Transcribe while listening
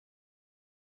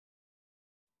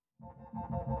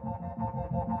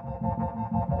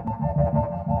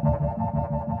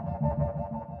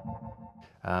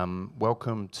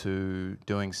Welcome to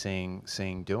Doing, Seeing,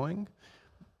 Seeing, Doing.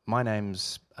 My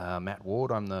name's Matt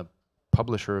Ward. I'm the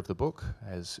publisher of the book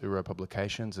as Uro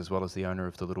Publications, as well as the owner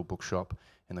of the little bookshop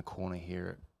in the corner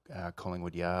here at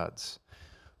Collingwood Yards.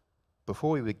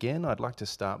 Before we begin, I'd like to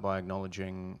start by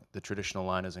acknowledging the traditional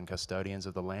owners and custodians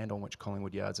of the land on which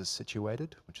Collingwood Yards is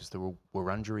situated, which is the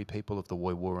Wurundjeri people of the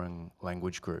Woiwurrung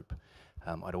language group.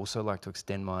 I'd also like to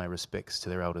extend my respects to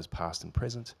their elders past and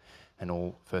present, and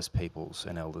all First Peoples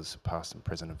and elders past and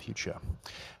present and future.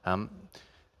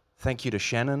 Thank you to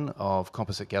Shannon of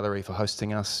Composite Gallery for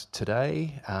hosting us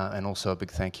today, and also a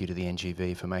big thank you to the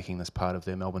NGV for making this part of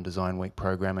their Melbourne Design Week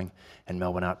programming and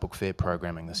Melbourne Art Book Fair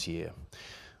programming this year.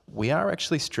 We are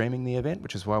actually streaming the event,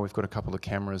 which is why we've got a couple of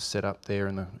cameras set up there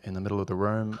in the middle of the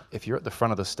room. If you're at the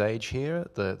front of the stage here,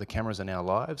 the cameras are now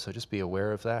live, so just be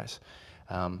aware of that.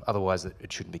 Otherwise,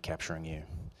 it shouldn't be capturing you.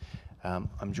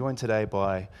 I'm joined today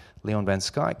by Leon van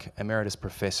Schaik, Emeritus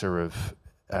Professor of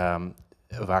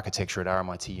Architecture at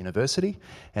RMIT University,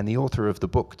 and the author of the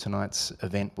book tonight's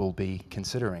event will be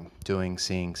considering, Doing,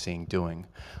 Seeing, Seeing, Doing.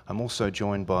 I'm also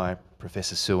joined by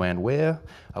Professor SueAnne Ware,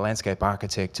 a landscape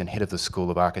architect and head of the School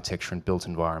of Architecture and Built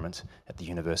Environment at the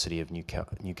University of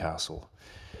Newcastle.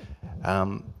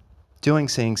 Doing,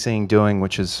 Seeing, Seeing, Doing,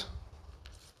 which is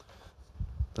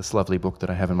this lovely book that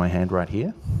I have in my hand right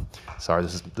here. Sorry,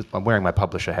 I'm wearing my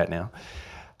publisher hat now.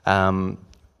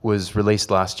 Was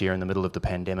released last year in the middle of the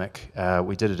pandemic.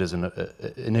 We did it as an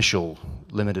initial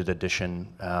limited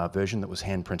edition version that was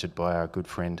hand printed by our good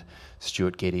friend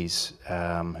Stuart Geddes,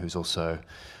 who's also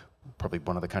probably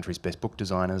one of the country's best book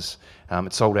designers.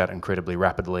 It sold out incredibly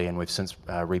rapidly, and we've since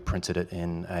reprinted it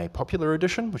in a popular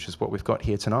edition, which is what we've got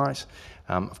here tonight.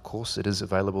 Of course, it is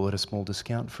available at a small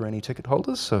discount for any ticket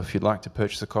holders, so if you'd like to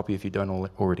purchase a copy, if you don't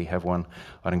already have one,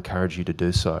 I'd encourage you to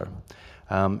do so.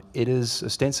 It is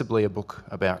ostensibly a book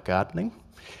about gardening,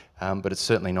 but it's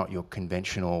certainly not your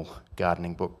conventional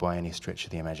gardening book by any stretch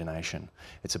of the imagination.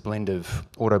 It's a blend of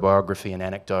autobiography and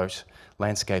anecdote,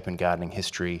 landscape and gardening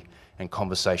history, and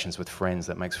conversations with friends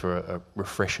that makes for a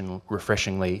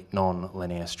refreshingly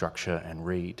non-linear structure and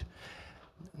read.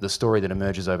 The story that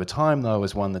emerges over time, though,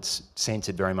 is one that's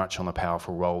centred very much on the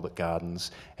powerful role that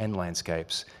gardens and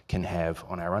landscapes can have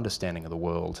on our understanding of the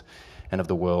world, and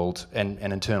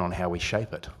in turn on how we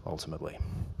shape it, ultimately.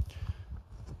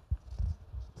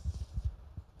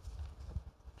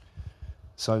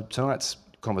 So tonight's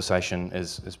conversation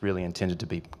is really intended to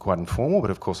be quite informal, but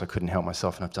of course I couldn't help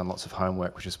myself, and I've done lots of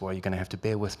homework, which is why you're going to have to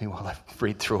bear with me while I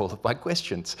read through all of my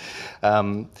questions.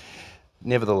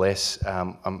 Nevertheless,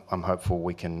 I'm hopeful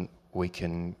we can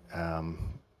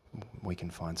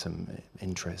find some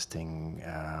interesting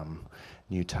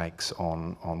new takes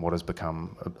on what has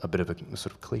become a bit of a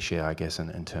sort of cliche, I guess,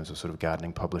 in terms of sort of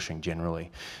gardening publishing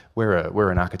generally.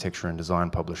 We're an architecture and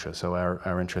design publisher, so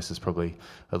our interest is probably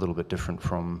a little bit different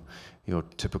from your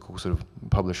typical sort of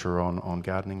publisher on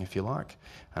gardening, if you like.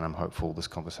 And I'm hopeful this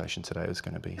conversation today is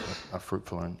going to be a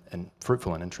fruitful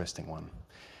and interesting one.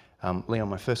 Leon,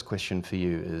 my first question for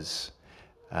you is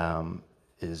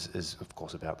of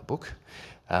course about the book.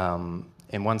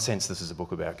 In one sense, this is a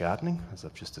book about gardening, as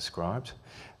I've just described.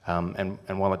 And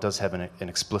while it does have an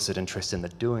explicit interest in the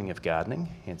doing of gardening,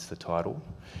 hence the title,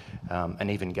 and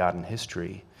even garden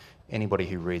history, anybody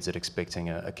who reads it expecting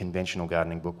a conventional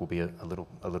gardening book will be a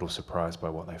little surprised by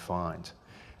what they find.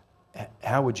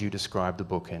 How would you describe the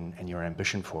book and your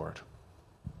ambition for it?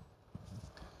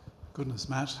 Goodness,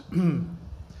 Matt.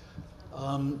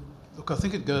 Look, I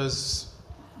think it goes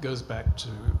back to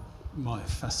my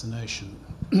fascination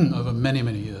over many,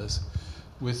 many years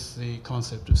with the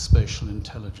concept of spatial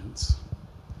intelligence.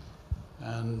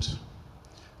 And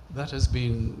that has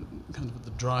been kind of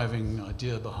the driving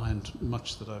idea behind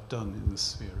much that I've done in the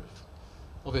sphere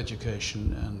of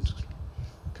education and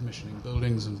commissioning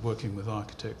buildings and working with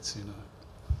architects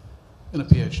in a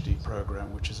PhD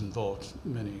program, which has involved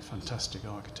many fantastic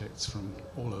architects from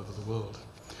all over the world,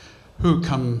 who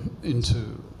come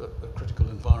into a critical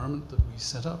environment that we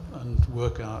set up and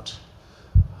work out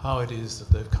how it is that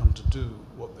they've come to do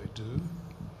what they do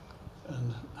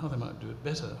and how they might do it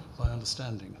better by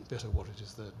understanding better what it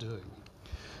is they're doing.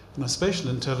 Now,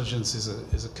 spatial intelligence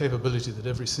is a capability that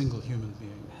every single human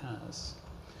being has,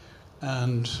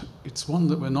 and it's one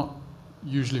that we're not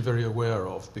usually very aware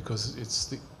of because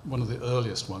it's one of the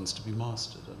earliest ones to be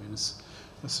mastered. I mean, as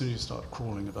soon as you start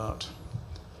crawling about,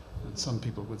 and some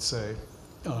people would say,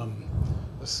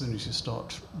 as soon as you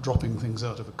start dropping things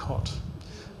out of a cot,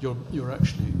 you're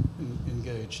actually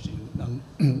engaged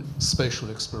in spatial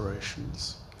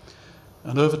explorations.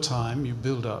 And over time, you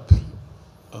build up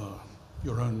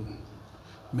your own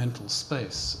mental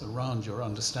space around your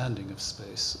understanding of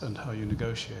space and how you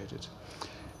negotiate it.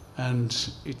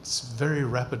 And it's very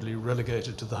rapidly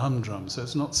relegated to the humdrum, so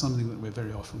it's not something that we're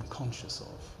very often conscious of.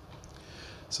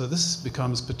 So this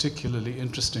becomes particularly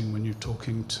interesting when you're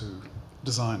talking to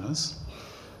designers,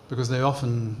 because they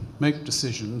often make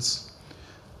decisions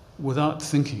without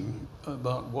thinking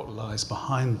about what lies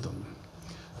behind them.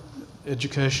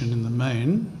 Education in the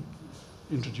main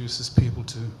introduces people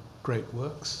to great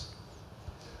works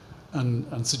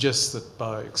and suggests that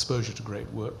by exposure to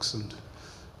great works and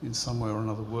in some way or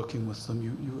another working with them,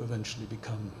 you eventually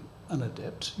become an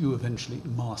adept, you eventually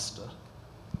master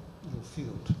your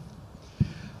field.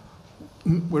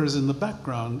 Whereas in the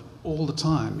background, all the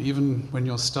time, even when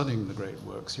you're studying the great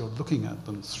works, you're looking at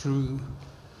them through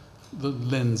the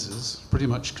lenses, pretty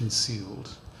much concealed,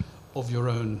 of your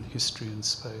own history and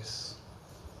space.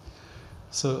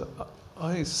 So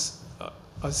I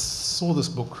saw this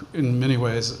book in many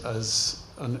ways as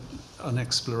an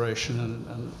exploration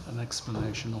and an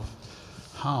explanation of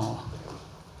how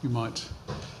you might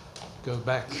go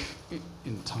back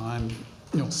in time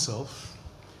yourself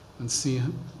and see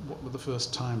what were the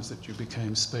first times that you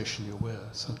became spatially aware.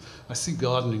 So I see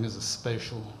gardening as a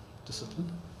spatial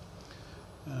discipline,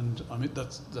 and I mean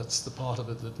that's the part of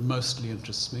it that mostly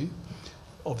interests me.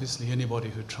 Obviously, anybody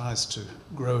who tries to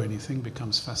grow anything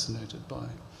becomes fascinated by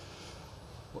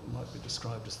what might be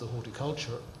described as the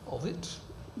horticulture of it,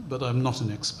 but I'm not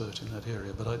an expert in that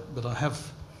area. But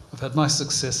I've had my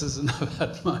successes and I've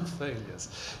had my failures,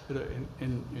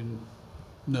 in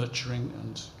nurturing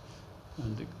and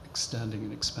extending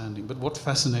and expanding. But what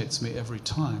fascinates me every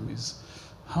time is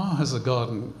how has a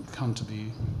garden come to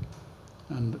be,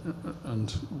 and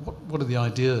what are the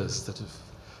ideas that have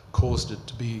caused it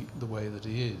to be the way that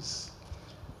it is.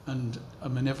 And I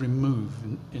mean, every move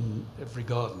in every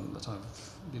garden that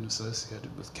I've been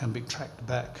associated with can be tracked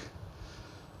back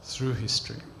through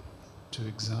history to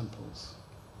examples.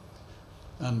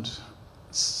 And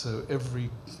so every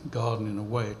garden, in a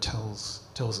way, tells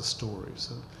a story.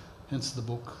 So hence the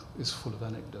book is full of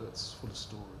anecdotes, full of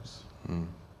stories.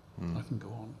 I can go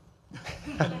on.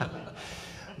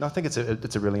 No, I think it's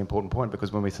a really important point,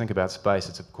 because when we think about space,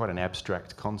 it's quite an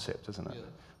abstract concept, isn't it? Yeah.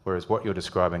 Whereas what you're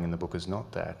describing in the book is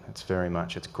not that. It's very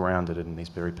much, it's grounded in these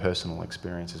very personal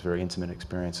experiences, very intimate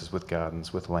experiences with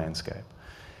gardens, with landscape.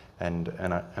 And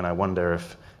I wonder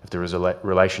if there is a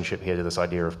relationship here to this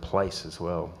idea of place as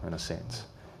well, in a sense.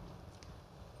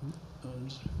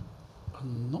 And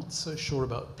I'm not so sure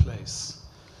about place.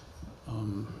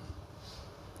 One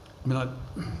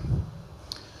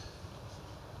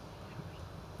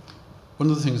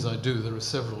of the things I do, there are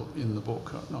several in the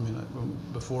book. I mean,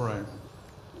 before I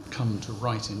come to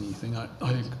write anything, I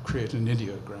create an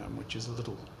ideogram, which is a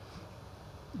little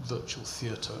virtual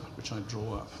theatre, which I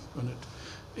draw up. And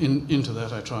into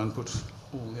that I try and put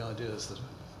all the ideas that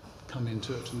come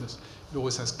into it. And it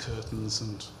always has curtains.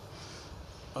 And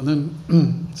then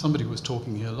somebody who was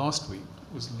talking here last week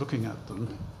was looking at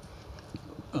them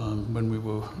when we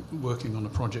were working on a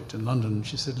project in London. And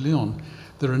she said, "Leon,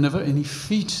 there are never any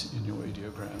feet in your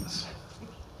ideograms."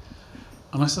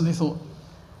 And I suddenly thought,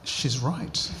 she's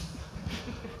right.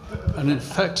 And in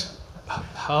fact,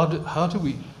 how do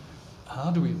we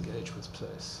engage with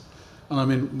place? And I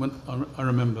mean, when I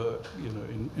remember,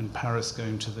 in Paris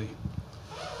going to the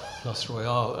Place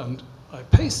Royale, and I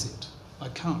pace it. I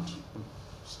count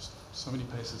so many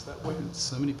paces that way, and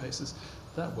so many paces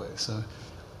that way. So,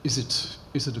 is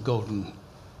it a golden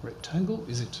rectangle?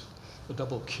 Is it a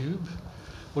double cube?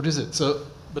 What is it? So,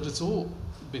 but it's all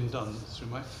been done through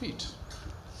my feet.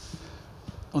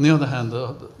 On the other hand,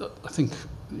 I think,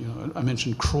 I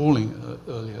mentioned crawling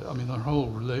earlier. I mean, our whole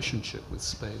relationship with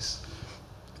space,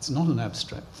 it's not an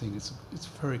abstract thing. It's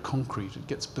very concrete. It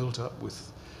gets built up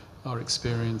with our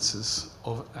experiences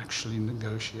of actually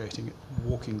negotiating it,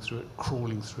 walking through it,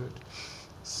 crawling through it,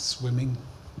 swimming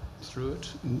through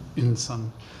it in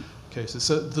some cases.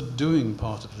 So the doing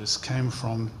part of this came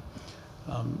from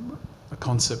a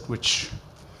concept which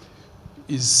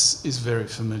is very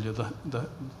familiar,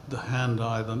 the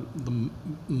hand-eye, the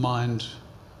mind,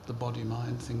 the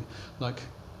body-mind thing. Like,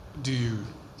 do you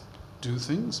do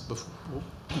things before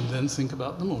and then think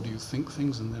about them, or do you think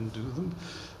things and then do them?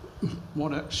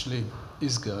 What actually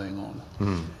is going on?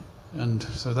 And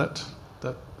so that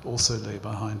also lay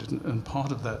behind it, and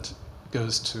part of that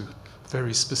goes to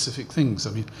very specific things.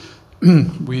 I mean,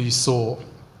 we saw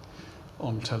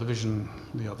on television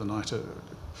the other night a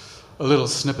little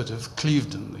snippet of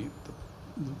Clevedon,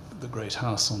 the great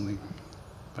house on the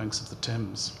banks of the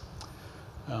Thames.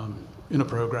 in a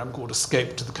program called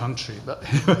Escape to the Country. But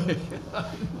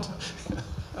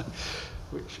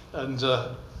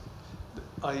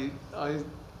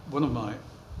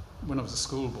when I was a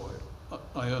schoolboy,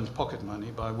 I earned pocket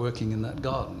money by working in that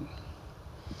garden.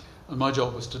 And my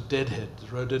job was to deadhead the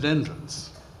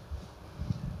rhododendrons.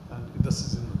 And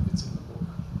it's in the book.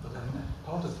 But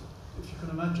part of, if you can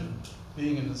imagine,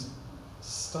 being in this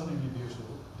stunningly beautiful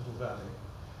little valley,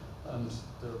 and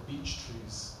there are beech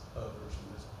trees over it,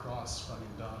 and there's grass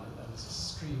running down it, and there's a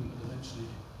stream that eventually,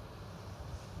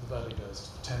 the valley goes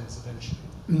to the Thames eventually.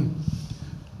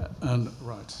 And,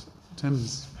 right,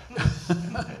 Thames.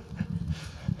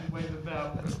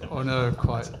 Oh no,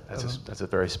 quite. That's a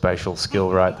very spatial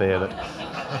skill right there.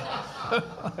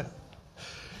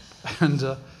 And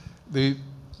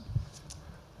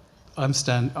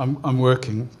I'm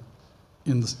working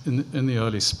in the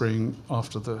early spring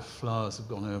after the flowers have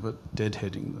gone over,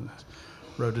 deadheading the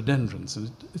rhododendrons, and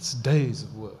it's days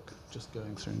of work just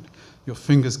going through. And your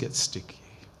fingers get sticky,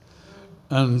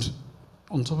 and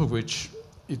on top of which,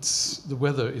 the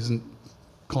weather isn't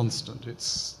constant.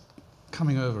 It's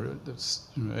coming over it. There's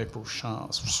April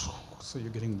showers, so you're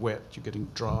getting wet, you're getting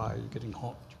dry, you're getting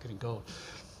hot, you're getting cold,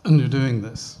 and you're doing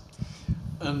this,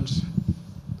 and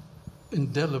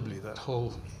indelibly that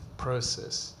whole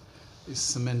process is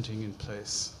cementing in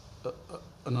place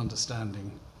an understanding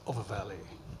of a valley,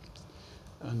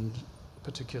 and a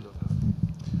particular valley.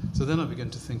 So then I began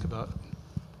to think about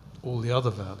all the other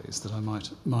valleys that I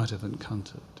might have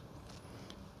encountered.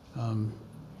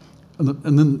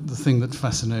 And then the thing that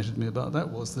fascinated me about that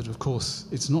was that, of course,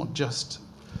 it's not just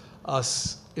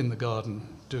us in the garden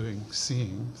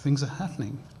seeing, things are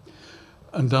happening.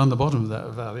 And down the bottom of that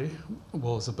valley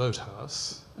was a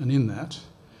boathouse, and in that,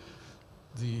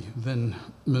 the then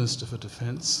Minister for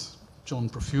Defence, John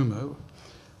Profumo,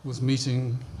 was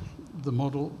meeting the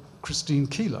model Christine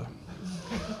Keeler.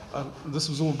 This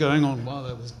was all going on while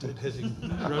I was deadheading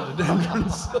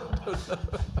rhododendrons.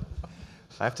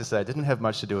 I have to say, it didn't have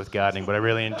much to do with gardening, but I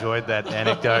really enjoyed that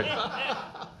anecdote.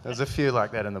 There's a few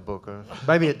like that in the book.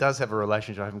 Maybe it does have a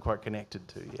relationship I haven't quite connected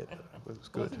to yet. But it was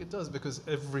good. Well, I think it does, because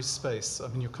every space, I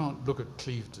mean, you can't look at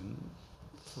Clevedon,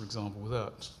 for example,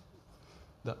 without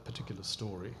that particular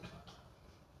story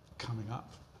coming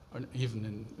up. And even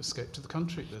in Escape to the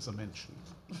Country, there's a mention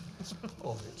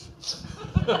of it.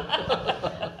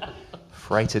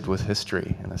 Freighted with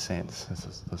history, in a sense. This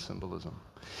is the symbolism.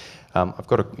 You're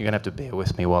going to have to bear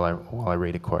with me while I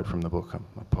read a quote from the book. I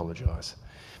apologise.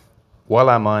 While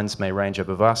our minds may range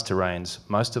over vast terrains,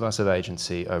 most of us have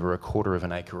agency over 1/4 of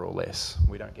an acre or less.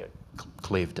 We don't get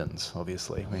Clevedons,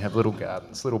 obviously. We have little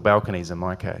gardens, little balconies in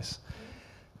my case.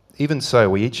 Even so,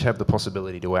 we each have the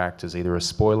possibility to act as either a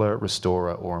spoiler,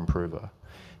 restorer, or improver.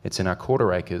 It's in our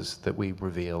 1/4 acres that we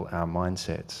reveal our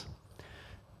mindsets.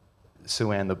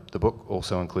 SueAnne, the book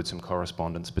also includes some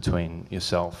correspondence between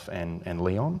yourself and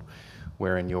Leon,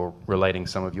 wherein you're relating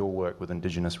some of your work with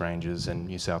Indigenous rangers in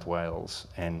New South Wales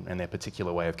and their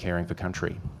particular way of caring for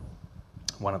country.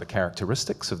 One of the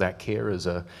characteristics of that care is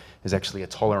actually a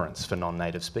tolerance for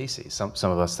non-native species.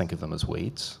 Some of us think of them as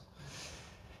weeds.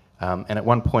 And at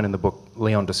one point in the book,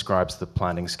 Leon describes the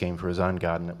planting scheme for his own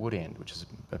garden at Woodend, which is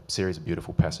a series of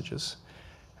beautiful passages.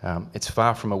 It's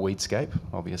far from a weedscape,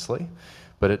 obviously,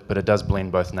 but it does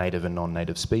blend both native and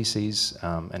non-native species,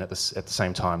 and at the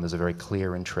same time there's a very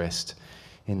clear interest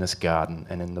in this garden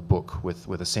and in the book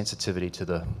with a sensitivity to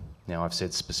the, now I've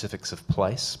said specifics of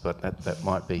place, but that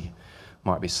might be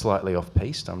slightly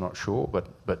off-piste, I'm not sure,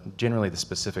 but generally the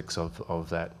specifics of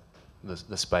that,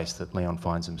 the space that Leon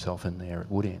finds himself in there at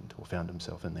Woodend, or found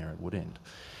himself in there at Woodend.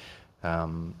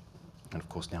 And of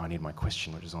course now I need my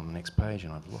question, which is on the next page,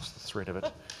 and I've lost the thread of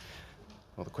it.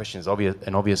 Well, the question is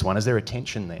an obvious one. Is there a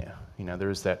tension there? You know, there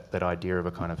is that idea of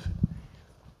a kind of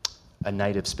a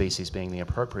native species being the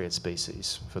appropriate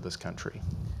species for this country.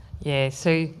 Yeah,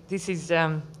 so this is,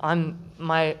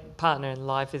 my partner in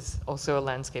life is also a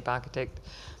landscape architect,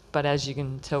 but as you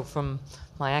can tell from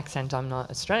my accent, I'm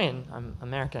not Australian, I'm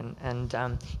American,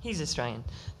 and he's Australian.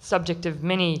 Subject of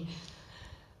many,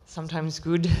 sometimes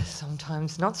good,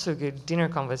 sometimes not so good, dinner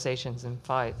conversations and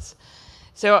fights.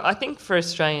 So I think for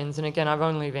Australians, and again, I've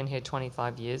only been here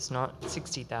 25 years, not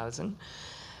 60,000,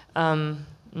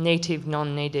 native,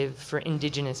 non-native, for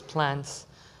Indigenous plants,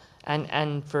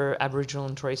 and for Aboriginal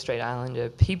and Torres Strait Islander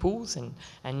peoples and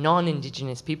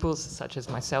non-Indigenous peoples, such as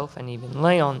myself and even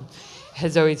Leon,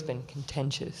 has always been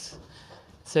contentious.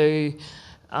 So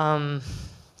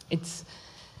it's,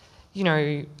 you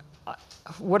know,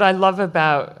 what I love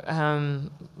about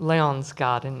Leon's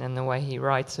garden and the way he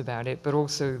writes about it, but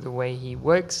also the way he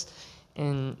works,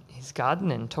 in his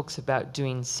garden and talks about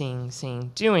doing,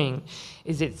 seeing, doing,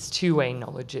 is it's two-way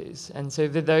knowledges. And so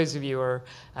for those of you who are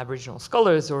Aboriginal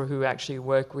scholars or who actually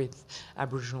work with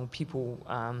Aboriginal people,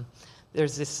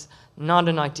 there's this, not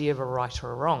an idea of a right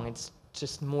or a wrong, it's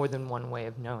just more than one way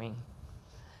of knowing.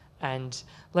 And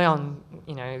Leon,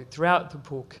 you know, throughout the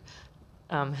book,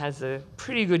 has a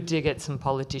pretty good dig at some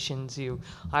politicians who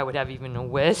I would have even a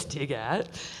worse dig at,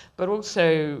 but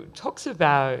also talks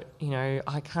about, you know,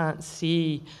 I can't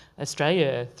see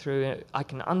Australia through it. I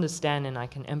can understand and I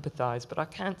can empathise, but I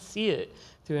can't see it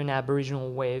through an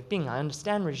Aboriginal way of being. I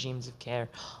understand regimes of care.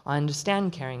 I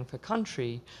understand caring for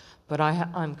country, but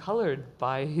I'm coloured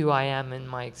by who I am and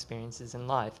my experiences in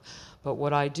life. But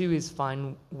what I do is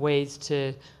find ways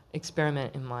to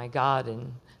experiment in my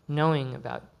garden, knowing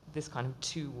about this kind of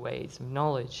two ways of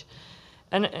knowledge.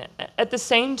 And at the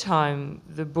same time,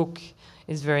 the book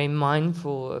is very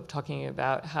mindful of talking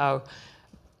about how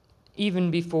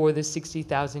even before the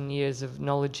 60,000 years of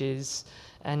knowledges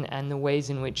and the ways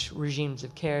in which regimes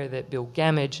of care that Bill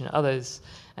Gamage and others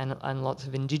and lots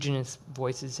of Indigenous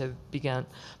voices have begun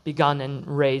and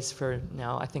raised for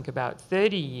now, I think about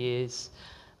 30 years,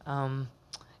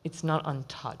 it's not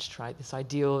untouched, right?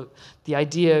 The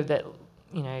idea that,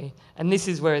 you know, and this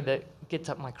is where that gets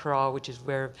up my craw, which is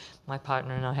where my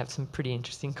partner and I have some pretty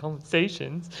interesting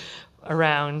conversations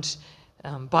around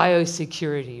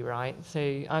biosecurity, right?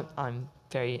 So I'm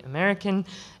very American,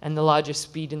 and the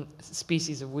largest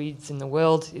species of weeds in the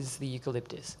world is the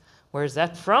eucalyptus. Where is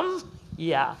that from?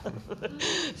 Yeah.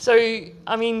 So,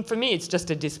 I mean, for me, it's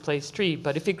just a displaced tree,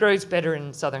 but if it grows better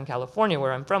in Southern California,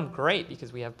 where I'm from, great,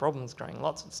 because we have problems growing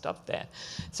lots of stuff there.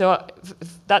 So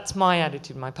that's my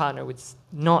attitude. My partner would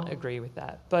not agree with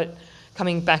that. But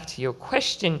coming back to your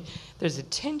question, there's a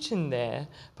tension there,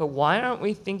 but why aren't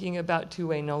we thinking about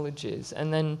two-way knowledges?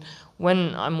 And then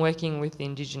when I'm working with the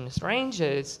Indigenous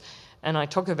rangers, and I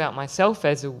talk about myself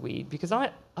as a weed, because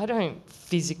I don't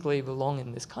physically belong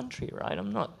in this country, right?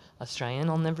 I'm not Australian.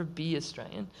 I'll never be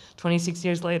Australian. 26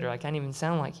 years later, I can't even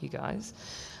sound like you guys.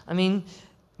 I mean,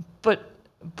 but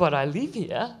I live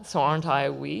here, so aren't I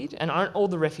a weed? And aren't all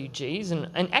the refugees, and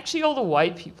actually all the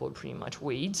white people are pretty much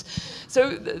weeds?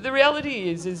 So the reality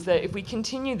is that if we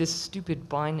continue this stupid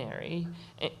binary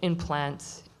in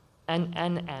plants and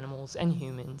animals and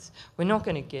humans, we're not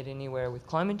going to get anywhere with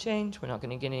climate change. We're not going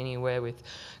to get anywhere with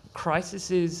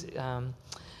crises.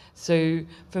 So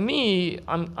for me,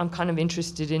 I'm kind of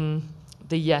interested in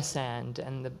the yes and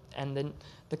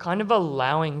the kind of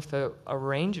allowing for a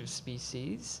range of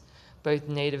species, both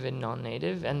native and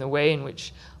non-native, and the way in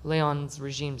which Leon's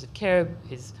regimes of care,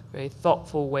 his very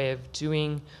thoughtful way of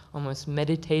doing, almost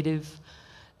meditative,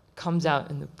 comes out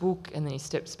in the book, and then he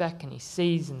steps back and he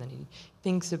sees, and then he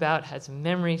thinks about, has a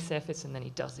memory surface, and then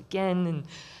he does again,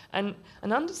 and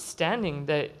an understanding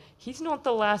that he's not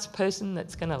the last person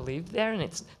that's going to live there,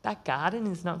 and that garden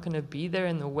is not going to be there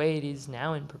in the way it is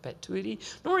now in perpetuity,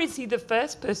 nor is he the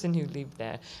first person who lived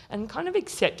there, and kind of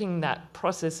accepting that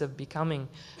process of becoming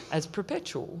as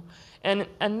perpetual. And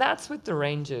that's what the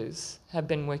rangers have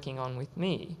been working on with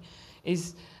me.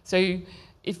 So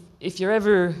if you're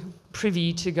ever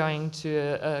privy to going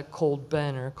to a cold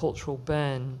burn or a cultural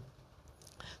burn,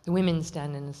 the women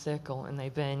stand in a circle and they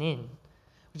burn in,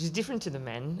 which is different to the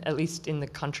men, at least in the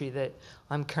country that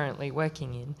I'm currently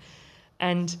working in.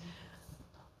 And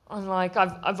I'm like,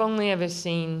 I've only ever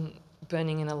seen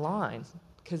burning in a line,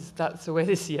 because that's the way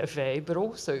the CFA, but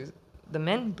also the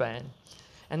men burn.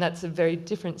 And that's a very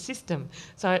different system.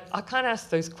 So I can't ask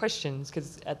those questions,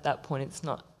 because at that point it's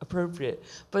not appropriate.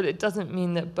 But it doesn't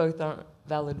mean that both aren't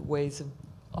valid ways of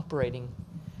operating.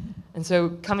 And so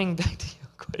coming back to your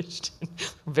question,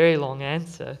 very long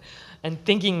answer, and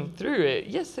thinking through it,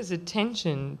 yes, there's a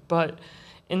tension, but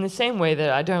in the same way that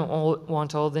I don't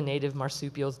want all the native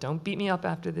marsupials, don't beat me up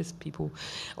after this, people,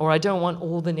 or I don't want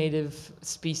all the native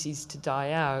species to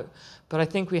die out, but I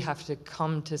think we have to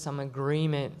come to some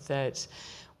agreement that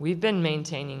we've been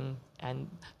maintaining, and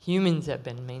humans have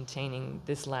been maintaining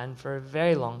this land for a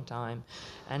very long time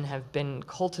and have been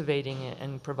cultivating it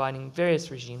and providing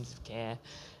various regimes of care,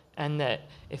 and that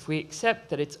if we accept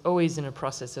that it's always in a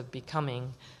process of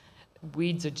becoming,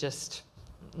 weeds are just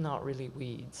not really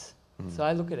weeds. So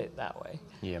I look at it that way.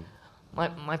 Yeah.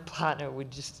 My partner would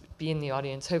just be in the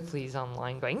audience, hopefully he's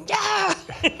online going, yeah!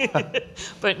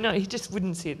 But no, he just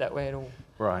wouldn't see it that way at all.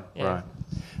 Right, Yeah.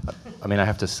 right. I mean, I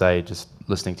have to say, just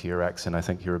listening to your accent, I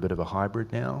think you're a bit of a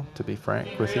hybrid now, to be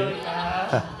frank with you.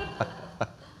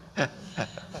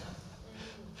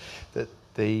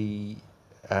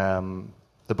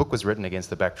 The book was written against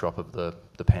the backdrop of the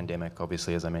pandemic,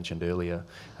 obviously, as I mentioned earlier.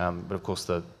 But of course,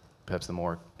 the perhaps the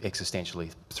more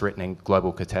existentially threatening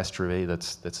global catastrophe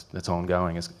that's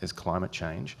ongoing is climate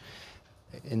change.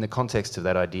 In the context of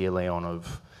that idea, Leon,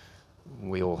 of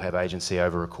we all have agency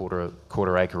over a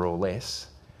quarter acre or less,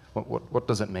 what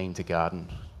does it mean to garden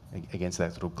against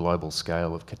that sort of global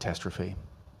scale of catastrophe?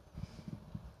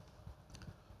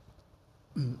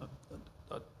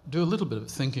 I do a little bit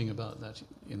of thinking about that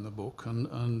in the book,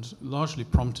 and largely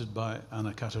prompted by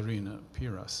Anna Katarina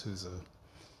Piras, who's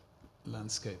a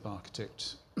landscape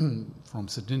architect from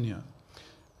Sardinia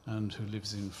and who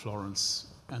lives in Florence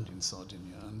and in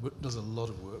Sardinia and does a lot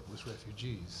of work with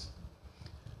refugees.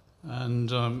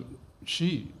 And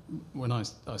she, when I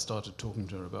started talking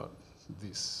to her about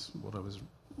this, what I was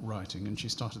writing, and she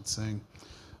started saying,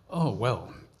 "Oh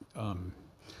well,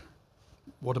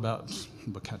 what about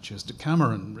Boccaccio's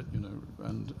Decameron, you know,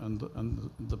 and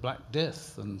the Black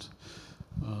Death, and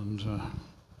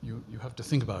you have to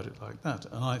think about it like that."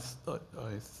 And I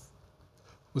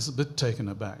was a bit taken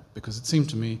aback, because it seemed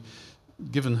to me,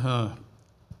 given her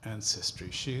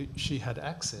ancestry, she had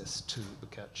access to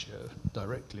Boccaccio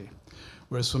directly,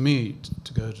 whereas for me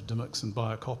to go to Dimock's and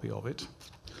buy a copy of it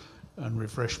and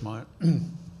refresh my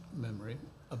memory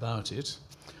about it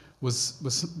was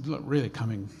really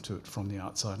coming to it from the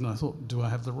outside. And I thought, do I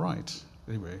have the right?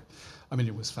 Anyway, I mean,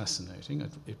 it was fascinating.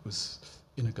 It was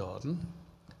in a garden,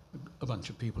 a bunch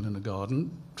of people in a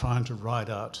garden trying to ride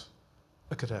out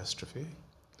a catastrophe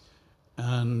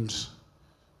and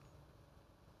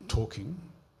talking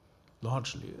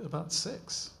largely about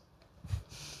sex.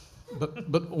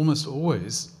 But almost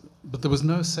always, but there was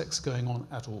no sex going on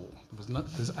at all.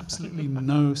 There's absolutely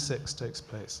no sex takes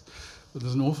place. But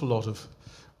there's an awful lot of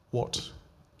what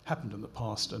happened in the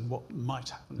past and what might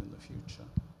happen in the future.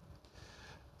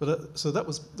 But so that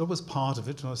was part of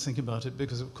it, and I was thinking about it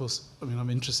because, of course, I mean, I'm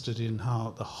interested in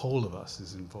how the whole of us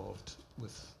is involved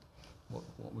with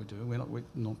what we do. We're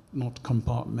not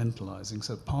compartmentalizing.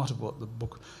 So part of what the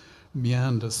book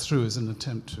meanders through is an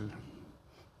attempt to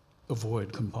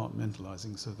avoid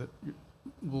compartmentalizing, so that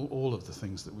all of the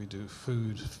things that we do,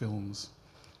 food, films,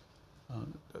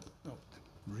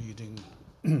 reading,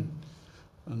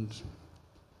 and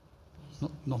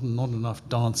not enough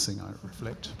dancing, I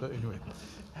reflect, but anyway,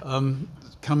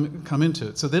 come into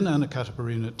it. So then Anna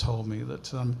Katarina told me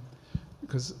that,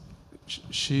 because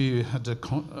she had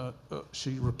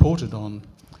she reported on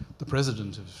the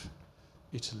president of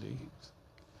Italy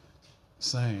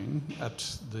saying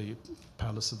at the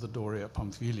Palace of the Doria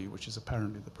Pamphili, which is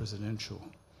apparently the presidential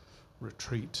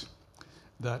retreat,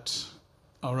 that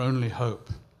our only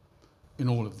hope in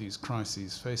all of these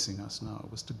crises facing us now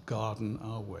was to garden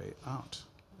our way out.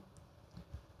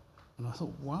 And I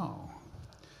thought, wow.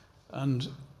 And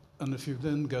if you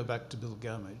then go back to Bill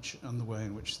Gammage and the way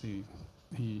in which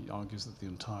he argues that the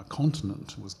entire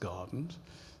continent was gardened,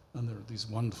 and there are these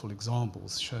wonderful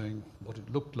examples showing what it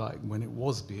looked like when it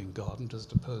was being gardened, as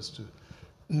opposed to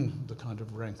the kind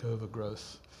of rank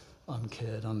overgrowth,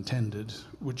 uncared, untended,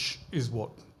 which is what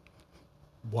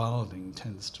wilding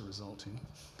tends to result in.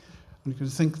 And you can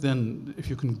think then, if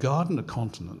you can garden a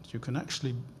continent, you can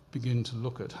actually begin to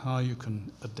look at how you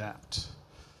can adapt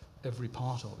every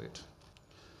part of it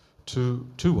to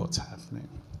what's happening.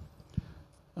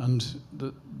 And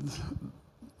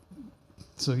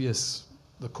so yes,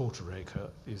 the quarter acre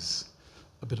is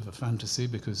a bit of a fantasy,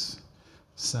 because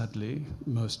sadly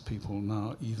most people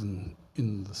now, even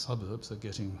in the suburbs, are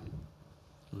getting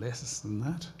less than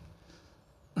that,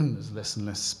 and there's less and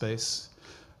less space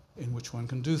in which one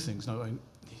can do things. Now,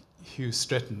 Hugh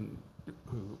Stretton,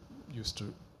 who used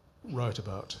to write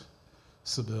about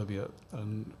suburbia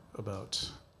and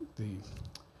about the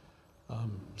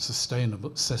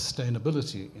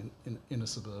sustainability in a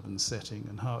suburban setting,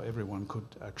 and how everyone could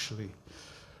actually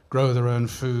grow their own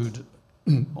food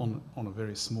on a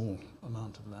very small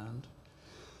amount of land.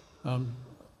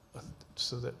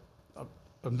 So that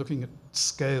I'm looking at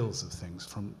scales of things,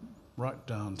 from right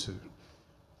down to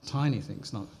tiny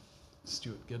things. Now,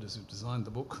 Stuart Geddes, who designed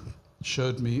the book,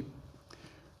 showed me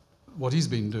what he's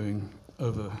been doing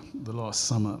over the last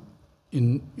summer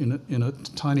in a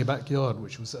tiny backyard,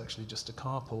 which was actually just a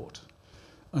carport,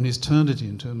 and he's turned it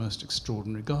into a most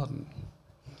extraordinary garden.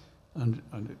 And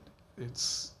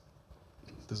there's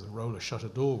a roller shutter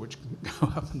door which can go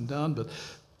up and down, but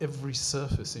every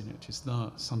surface in it is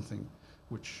now something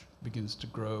which begins to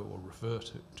grow or refer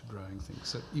to growing things.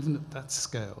 So even at that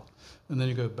scale, and then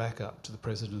you go back up to the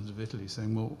president of Italy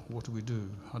saying, well, what do we do?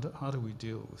 How do we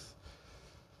deal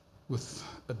with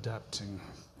adapting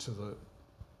to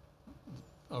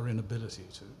our inability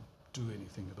to do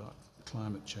anything about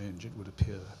climate change, it would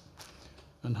appear?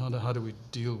 And how do we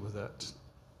deal with that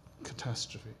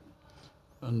catastrophe?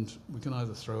 And we can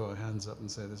either throw our hands up and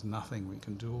say there's nothing we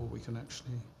can do, or we can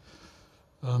actually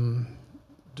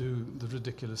do the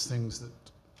ridiculous things that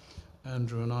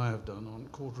Andrew and I have done on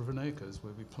 1/4 acre,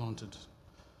 where we planted,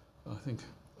 I think,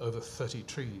 over 30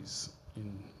 trees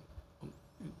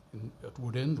at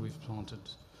Wood End. We've planted,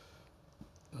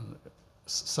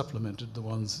 supplemented the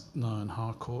ones now in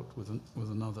Harcourt with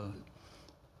another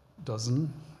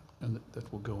dozen, and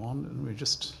that will go on. And we're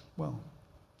just, well,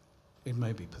 it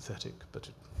may be pathetic, but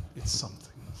it's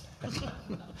something.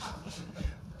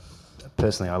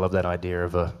 Personally, I love that idea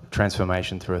of a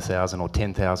transformation through 1,000 or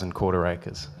 10,000 1/4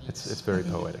 acres. It's very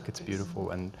poetic. It's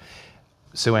beautiful. And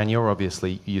SueAnne, you're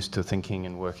obviously used to thinking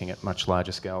and working at much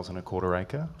larger scales than a 1/4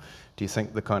 acre. Do you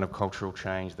think the kind of cultural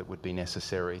change that would be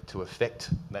necessary to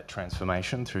affect that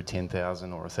transformation through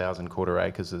 10,000 or 1,000 1/4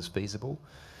 acres is feasible?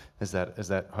 Is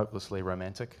that hopelessly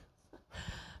romantic?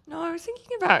 No, I was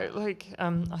thinking about, like,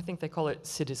 I think they call it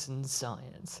citizen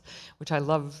science, which I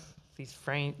love these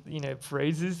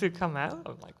phrases that come out.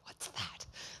 I'm like, what's that?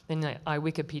 Then I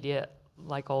Wikipedia,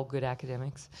 like all good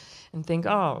academics, and think,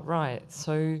 oh, right.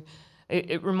 So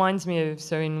it reminds me of,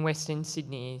 so in Western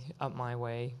Sydney, up my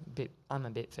way, I'm a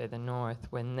bit further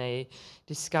north, when they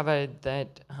discovered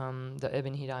that the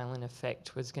urban heat island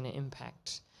effect was going to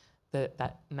impact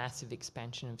that massive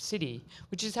expansion of city,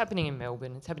 which is happening in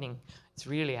Melbourne. It's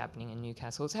really happening in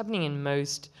Newcastle. It's happening in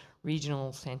most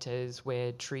regional centres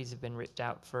where trees have been ripped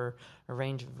out for a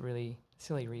range of really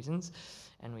silly reasons,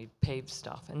 and we've paved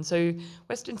stuff. And so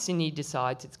Western Sydney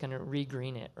decides it's going to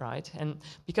regreen it, right? And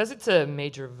because it's a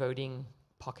major voting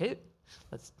pocket,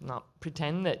 let's not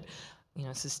pretend that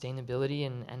sustainability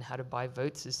and how to buy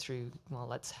votes is through, well,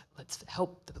 let's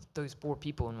help those poor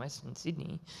people in Western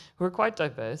Sydney who are quite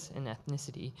diverse in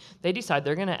ethnicity. They decide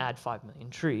they're going to add 5 million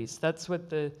trees. That's what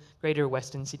the Greater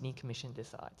Western Sydney Commission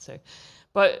decides. So,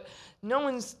 but no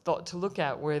one's thought to look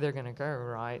at where they're going to go,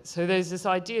 right? So there's this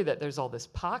idea that there's all this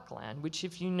parkland, which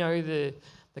if you know the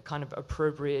kind of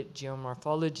appropriate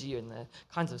geomorphology and the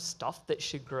kinds of stuff that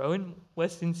should grow in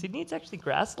Western Sydney, it's actually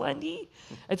grasslandy.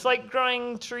 It's like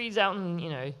growing trees out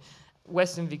in,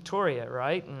 Western Victoria,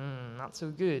 right? Not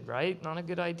so good, right? Not a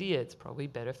good idea. It's probably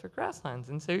better for grasslands.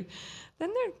 And so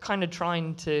then they're kind of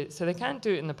trying to, so they can't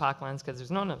do it in the parklands because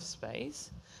there's not enough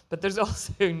space, but there's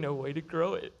also no way to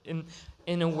grow it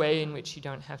in a way in which you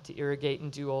don't have to irrigate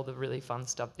and do all the really fun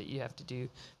stuff that you have to do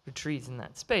for trees in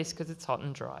that space because it's hot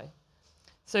and dry.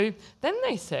 So then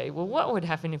they say, well, what would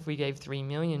happen if we gave 3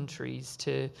 million trees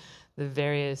to the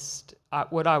various,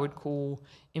 what I would call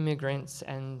immigrants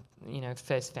and,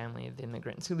 first family of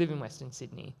immigrants who live in Western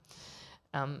Sydney?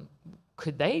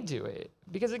 Could they do it?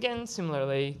 Because again,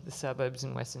 similarly, the suburbs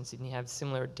in Western Sydney have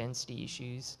similar density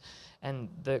issues, and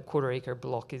the 1/4 acre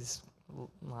block is,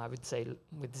 I would say,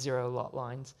 with 0 lot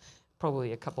lines,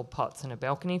 probably a couple pots and a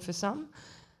balcony for some.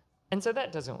 And so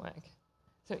that doesn't work.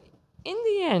 So in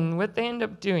the end, what they end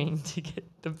up doing to get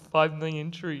the 5 million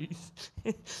trees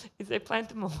is they plant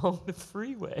them along the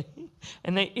freeway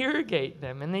and they irrigate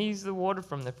them and they use the water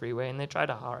from the freeway and they try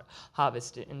to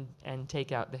harvest it and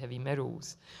take out the heavy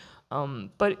metals.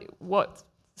 But what's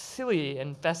silly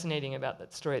and fascinating about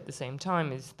that story at the same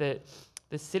time is that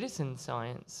the citizen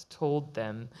science told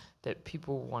them that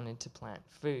people wanted to plant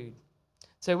food.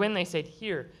 So when they said,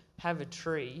 here, have a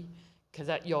tree, because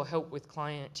you'll help with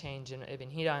climate change and urban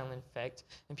heat island effect,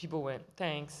 and people went,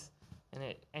 thanks, and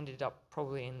it ended up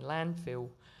probably in landfill.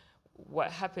 What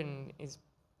happened is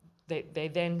they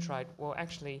then tried, well,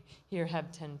 actually, here, have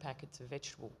 10 packets of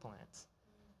vegetable plants,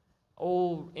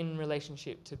 all in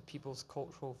relationship to people's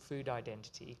cultural food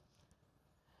identity.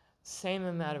 Same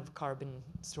amount of carbon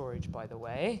storage, by the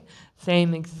way,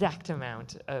 same exact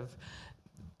amount of,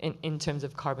 in terms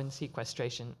of carbon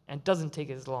sequestration, and doesn't take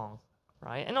as long.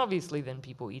 Right? And obviously then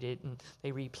people eat it and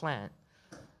they replant.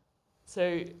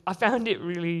 So I found it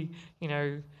really,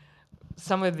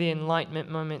 some of the enlightenment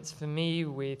moments for me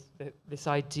with this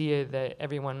idea that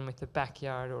everyone with a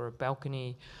backyard or a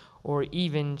balcony or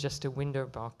even just a window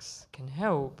box can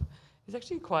help is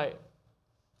actually quite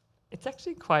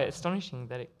astonishing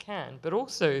that it can, but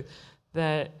also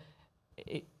that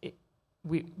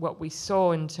what we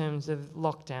saw in terms of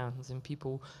lockdowns and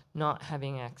people not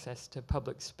having access to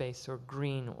public space or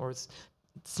green or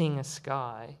seeing a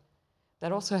sky,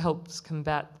 that also helps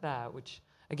combat that, which,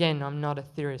 again, I'm not a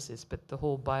theorist, but the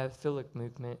whole biophilic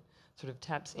movement sort of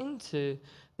taps into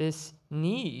this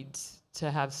need to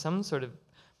have some sort of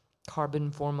carbon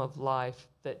form of life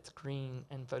that's green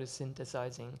and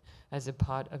photosynthesizing as a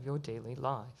part of your daily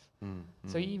life.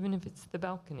 So even if it's the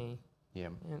balcony. Yeah.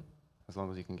 As long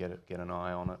as you can get an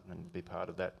eye on it and be part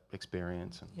of that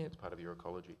experience and it's part of your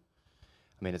ecology.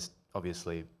 I mean, it's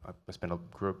obviously, I spent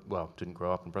didn't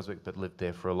grow up in Brunswick, but lived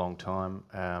there for a long time,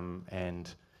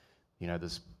 and, you know,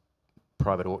 there's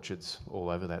private orchards all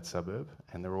over that suburb,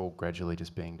 and they're all gradually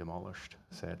just being demolished,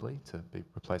 sadly, to be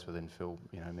replaced with infill,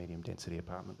 you know, medium density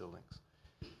apartment buildings.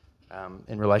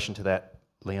 In relation to that,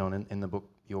 Leon, in the book,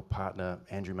 your partner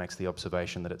Andrew makes the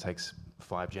observation that it takes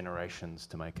 5 generations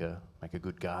to make a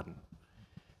good garden.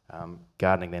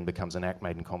 Gardening then becomes an act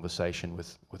made in conversation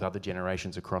with other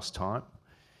generations across time.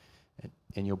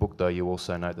 In your book, though, you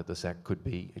also note that this act could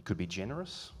be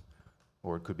generous,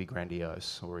 or it could be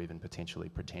grandiose, or even potentially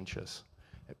pretentious.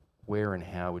 Where and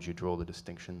how would you draw the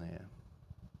distinction there?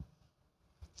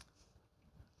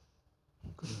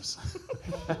 Goodness.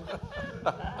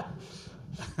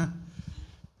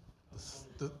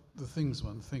 the things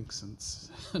one thinks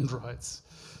and writes.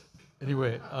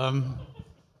 Anyway,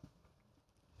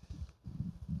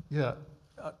 yeah.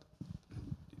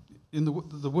 In the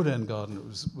Wood End Garden, it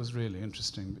was really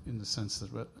interesting in the sense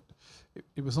that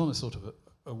it was on a sort of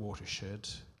a watershed,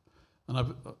 and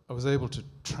I was able to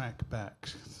track back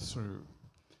through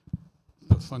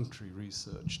perfunctory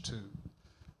research to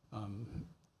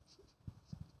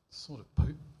sort of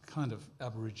kind of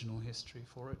Aboriginal history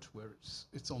for it, where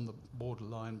it's on the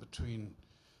borderline between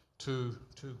two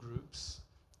groups,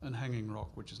 and Hanging Rock,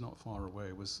 which is not far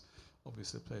away, was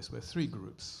obviously a place where 3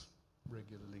 groups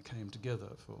regularly came together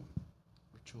for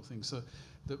ritual things. So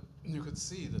you could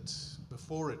see that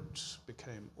before it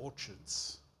became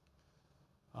orchards,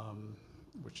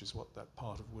 which is what that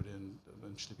part of Wood End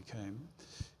eventually became,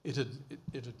 it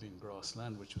had been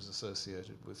grassland, which was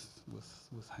associated with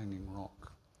Hanging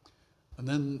Rock. And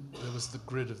then there was the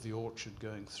grid of the orchard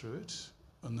going through it,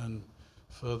 and then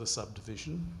further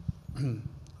subdivision, and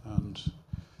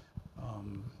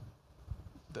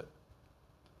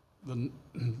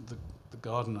the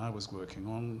garden I was working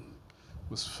on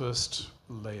was first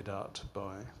laid out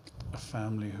by a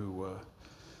family who were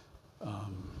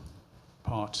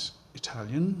part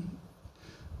Italian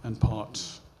and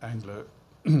part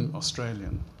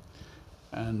Anglo-Australian,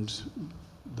 and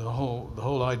the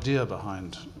whole idea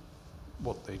behind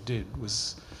what they did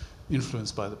was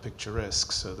influenced by the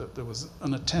picturesque, so that there was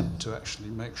an attempt to actually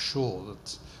make sure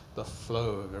that the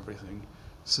flow of everything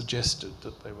suggested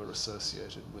that they were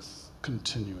associated with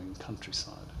continuing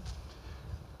countryside.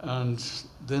 And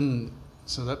then,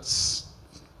 so that's,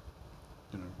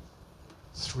 you know,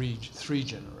 three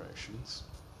generations.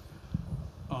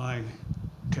 I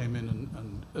came in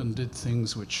and did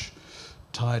things which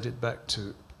tied it back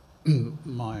to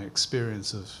my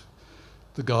experience of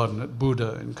the garden at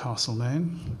Buddha in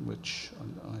Castlemaine, which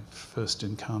I first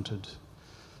encountered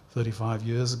 35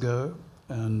 years ago,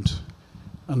 and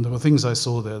there were things I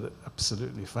saw there that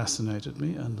absolutely fascinated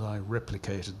me, and I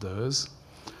replicated those,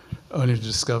 only to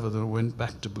discover that when I went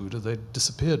back to Buddha, they'd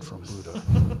disappeared from Buddha.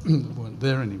 They weren't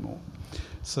there anymore.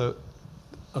 So,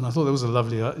 and I thought that was a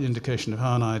lovely indication of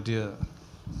how an idea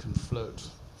can float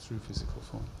through physical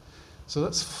form. So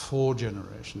that's 4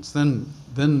 generations. Then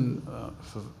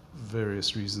for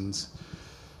various reasons,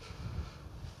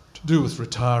 to do with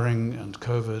retiring and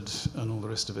COVID and all the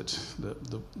rest of it,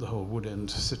 the whole Wood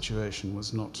End situation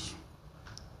was not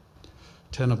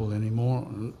tenable anymore,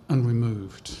 and we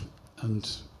moved. And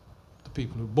the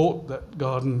people who bought that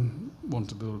garden wanted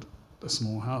to build a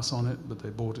small house on it, but they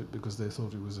bought it because they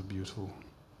thought it was a beautiful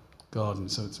garden.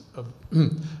 So it's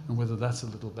and whether that's a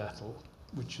little battle,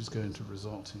 which is going to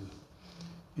result in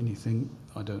anything,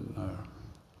 I don't know.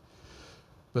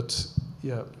 But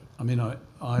yeah, I mean,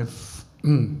 I'm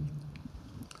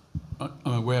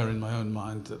aware in my own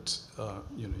mind that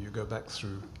you know, you go back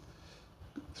through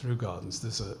gardens.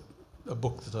 There's a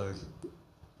book that I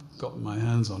got my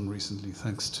hands on recently,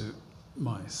 thanks to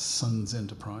my son's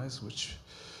enterprise, which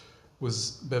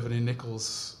was Beverly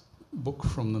Nichols' book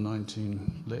from the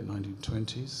late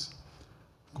 1920s,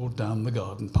 called Down the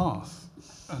Garden Path.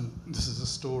 And this is a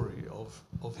story of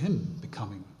him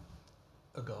becoming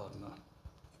a gardener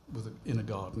in a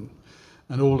garden,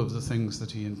 and all of the things that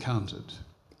he encountered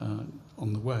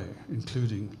on the way,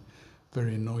 including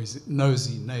very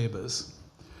nosy neighbours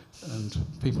and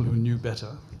people who knew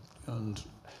better and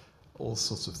all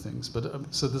sorts of things.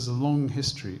 But so there's a long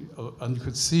history, and you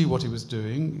could see what he was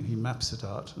doing. He maps it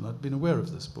out, and I'd been aware of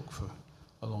this book for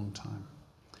a long time.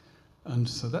 And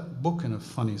so that book, in a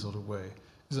funny sort of way,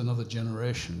 is another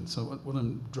generation. So what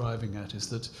I'm driving at is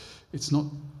that it's not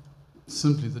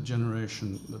simply the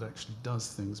generation that actually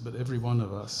does things, but every one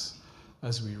of us,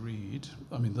 as we read,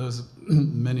 I mean,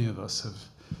 many of us have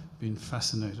been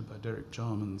fascinated by Derek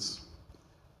Jarman's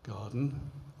garden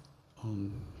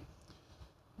on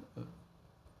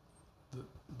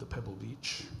the Pebble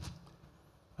Beach,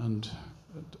 and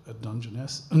a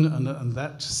Dungeness, and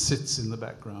that sits in the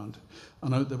background.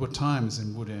 And there were times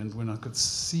in Wood End when I could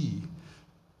see,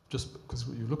 just because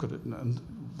you look at it, and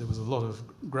there was a lot of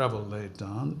gravel laid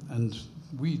down, and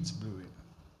weeds blew in.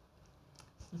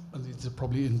 And these are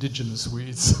probably indigenous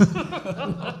weeds.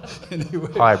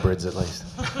 Anyway. Hybrids, at least.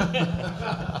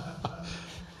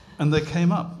 And they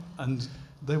came up, and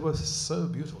they were so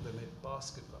beautiful. They made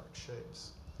basket-like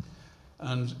shapes.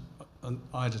 And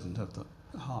I didn't have the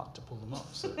heart to pull them up.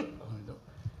 So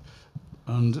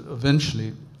and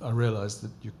eventually I realized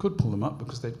that you could pull them up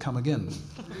because they'd come again.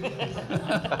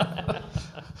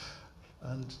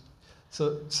 And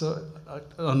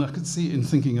I could see in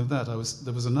thinking of that,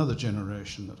 there was another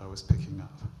generation that I was picking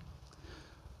up.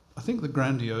 I think the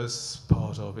grandiose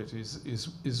part of it is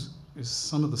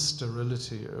some of the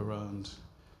sterility around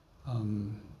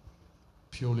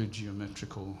purely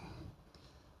geometrical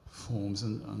forms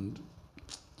and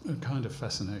a kind of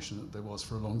fascination that there was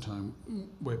for a long time,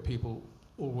 where people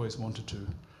always wanted to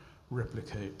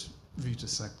replicate Vita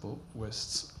Sackville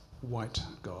West's white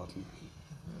garden,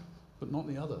 but not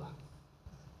the other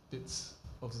bits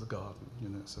of the garden, you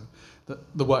know. So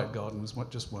the white garden was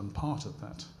just one part of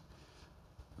that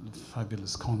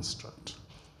fabulous construct.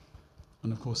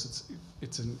 And of course,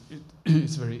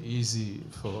 it's very easy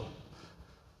for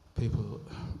people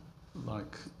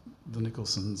like the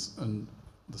Nicholsons and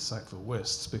the Sackville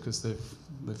Wests, because they've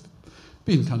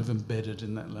been kind of embedded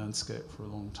in that landscape for a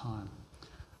long time.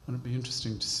 And it'd be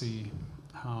interesting to see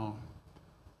how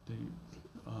the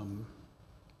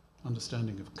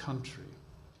understanding of country,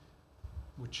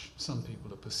 which some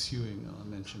people are pursuing, and I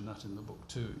mentioned that in the book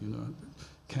too, you know,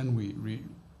 can we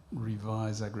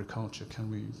revise agriculture?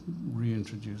 Can we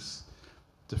reintroduce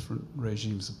different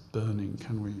regimes of burning?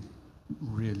 Can we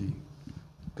really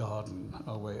garden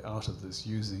our way out of this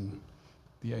using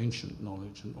the ancient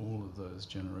knowledge and all of those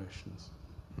generations?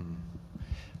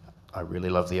 I really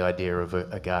love the idea of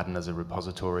a garden as a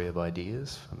repository of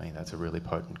ideas. I mean, that's a really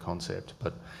potent concept,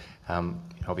 but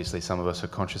obviously some of us are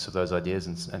conscious of those ideas,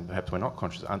 and perhaps we're not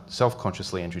conscious,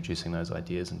 self-consciously introducing those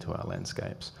ideas into our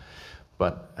landscapes.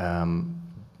 But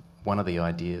one of the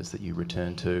ideas that you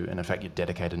return to, and in fact you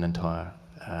dedicate an entire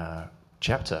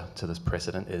chapter to this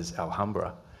precedent, is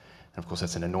Alhambra. And of course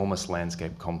that's an enormous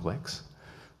landscape complex.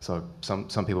 So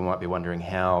some people might be wondering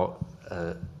how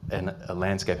a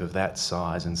landscape of that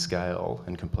size and scale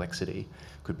and complexity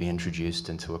could be introduced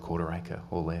into a quarter acre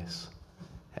or less.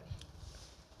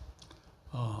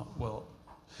 Well,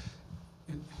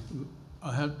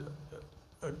 I had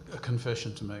a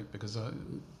confession to make, because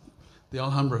the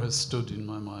Alhambra has stood in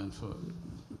my mind for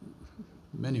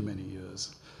many, many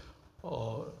years,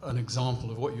 an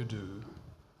example of what you do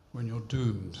when you're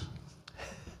doomed.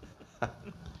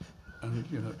 And,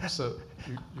 you know, so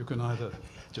you can either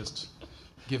just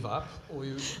give up, or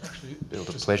you actually build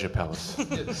a pleasure palace.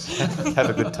 Yes. Have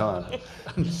a good time.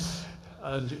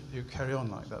 And you carry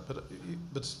on like that.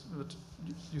 But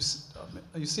you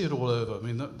see it all over. I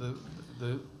mean,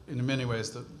 in many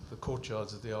ways, the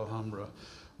courtyards of the Alhambra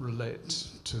relate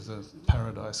to the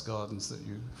paradise gardens that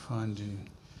you find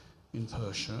in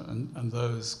Persia, and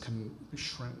those can be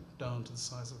shrank down to the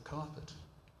size of a carpet.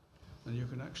 And you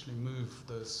can actually move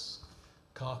those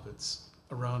carpets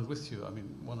around with you. I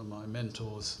mean, one of my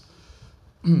mentors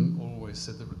always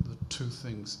said that the two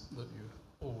things that you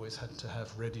always had to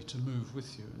have ready to move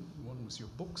with you, and one was your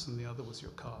books and the other was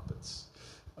your carpets.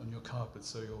 And your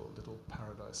carpets are your little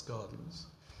paradise gardens.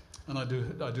 And I've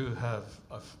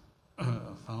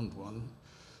found one,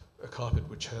 a carpet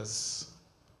which has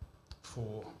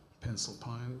 4 pencil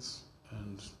pines,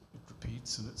 and it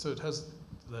repeats, and so it has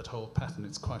that whole pattern.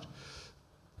 It's quite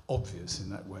obvious in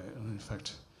that way, and in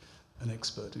fact an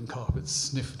expert in carpets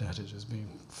sniffed at it as being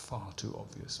far too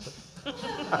obvious.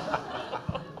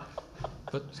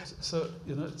 But so,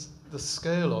 you know, the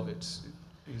scale of it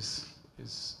is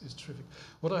terrific.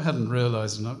 What I hadn't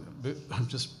realised, and I've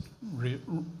just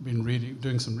been reading,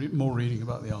 doing some more reading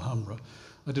about the Alhambra,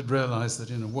 I did realise that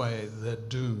in a way their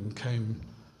doom came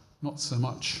not so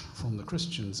much from the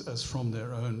Christians as from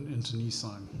their own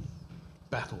internecine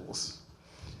battles.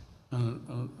 And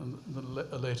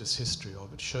the latest history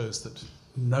of it shows that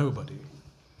nobody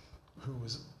who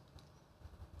was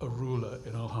a ruler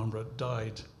in Alhambra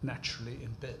died naturally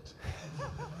in bed.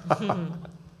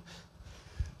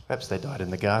 Perhaps they died in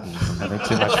the garden from having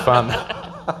too much fun.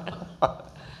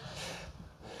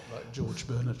 Like George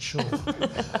Bernard Shaw,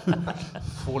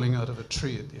 falling out of a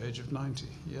tree at the age of 90,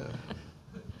 yeah.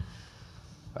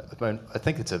 I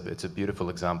think it's a beautiful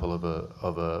example of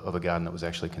a garden that was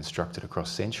actually constructed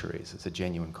across centuries. It's a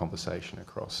genuine conversation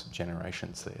across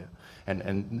generations there,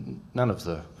 and none of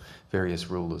the various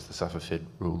rulers, the Safavid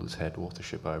rulers, had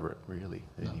authorship over it really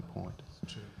at any point.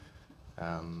 True.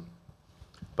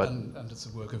 But and it's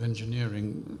a work of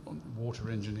engineering, water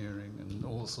engineering, and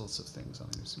all sorts of things. I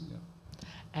mean, yeah.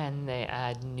 And they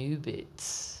add new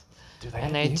bits. do they? And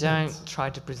have they new don't bits? try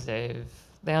to preserve.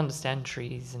 They understand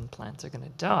trees and plants are going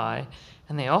to die,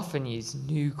 and they often use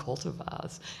new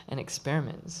cultivars and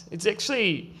experiments. It's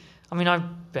actually, I mean,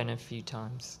 I've been a few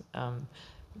times,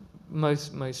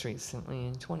 most recently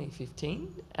in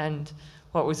 2015, and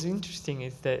what was interesting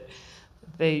is that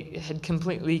they had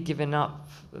completely given up.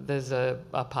 There's a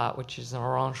part which is an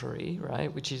orangery,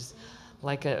 right, which is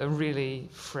like a really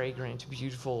fragrant,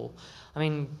 beautiful. I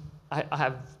mean, I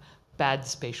have bad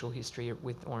spatial history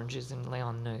with oranges, and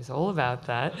Leon knows all about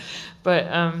that. But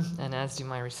and as do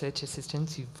my research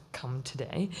assistants who've come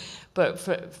today. But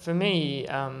for me,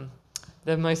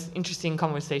 the most interesting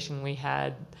conversation we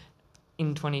had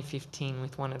in 2015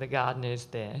 with one of the gardeners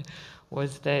there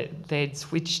was that they'd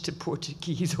switched to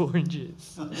Portuguese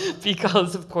oranges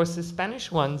because, of course, the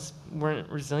Spanish ones weren't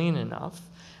resilient enough,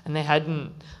 and they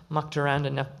hadn't mucked around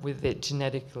enough with it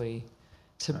genetically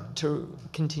to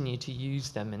continue to use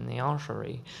them in the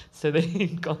orangery. So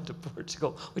they'd gone to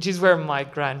Portugal, which is where my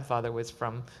grandfather was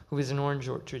from, who was an orange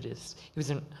orchardist. He was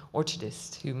an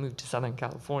orchardist who moved to Southern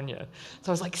California.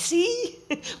 So I was like, see,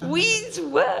 weeds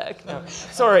work. No,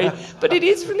 sorry. But it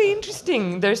is really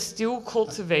interesting. They're still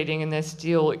cultivating and they're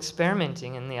still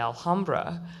experimenting in the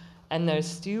Alhambra, and they're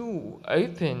still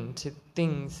open to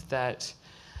things that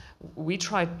we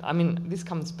tried. I mean, this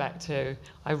comes back to,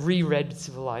 I reread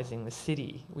Civilizing the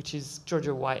City, which is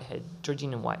Georgina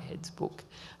Whitehead's book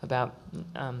about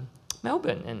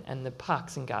Melbourne and the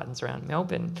parks and gardens around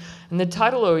Melbourne. And the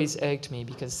title always irked me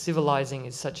because civilizing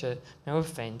is such a, no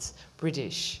offense,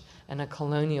 British and a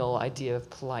colonial idea of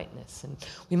politeness. And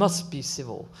we must be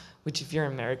civil, which if you're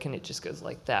American, it just goes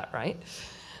like that, right?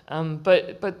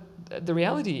 But the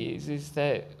reality is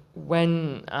that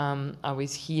when I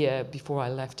was here, before I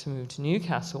left to move to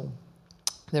Newcastle,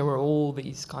 there were all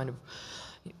these kind of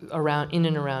in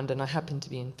and around, and I happened to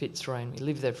be in Fitzroy, and we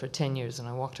lived there for 10 years, and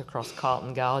I walked across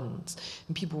Carlton Gardens,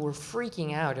 and people were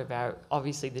freaking out about,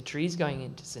 obviously, the trees going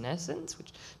into senescence,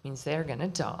 which means they're going to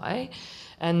die,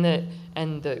 and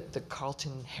the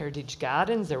Carlton Heritage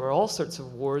Gardens, there were all sorts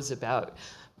of wars about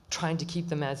trying to keep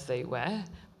them as they were,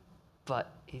 but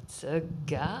it's a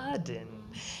garden,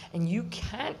 and you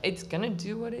can't. It's gonna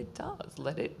do what it does.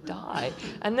 Let it die.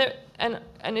 And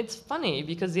it's funny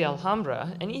because the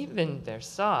Alhambra and even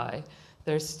Versailles,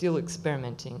 they're still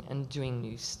experimenting and doing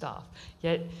new stuff.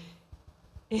 Yet,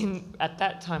 at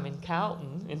that time in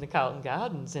Carlton, in the Carlton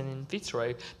Gardens and in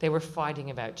Fitzroy, they were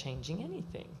fighting about changing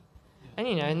anything. And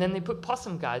and then they put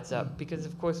possum guides up because,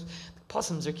 of course, the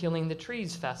possums are killing the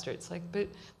trees faster. It's like, but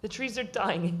the trees are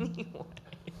dying anyway.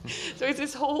 So it's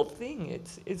this whole thing.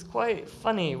 It's quite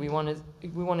funny. We want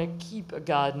to keep a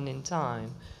garden in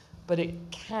time, but it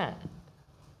can't.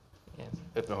 Yeah.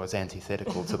 It's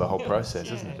antithetical to the whole process,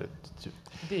 Yeah. isn't it?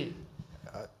 A bit.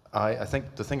 I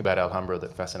think the thing about Alhambra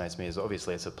that fascinates me is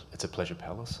obviously it's a pleasure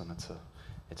palace and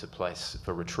it's a place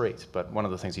for retreat. But one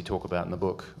of the things you talk about in the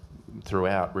book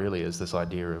throughout really is this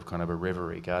idea of kind of a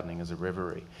reverie, gardening as a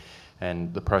reverie,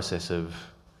 and the process of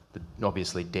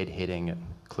obviously deadheading at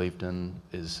Clevedon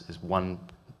is one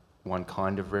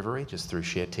kind of reverie, just through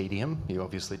sheer tedium. You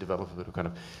obviously develop a bit of kind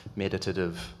of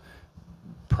meditative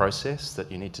process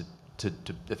that you need to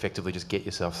effectively just get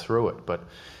yourself through it. But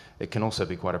it can also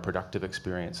be quite a productive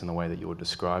experience in the way that you're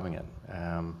describing it.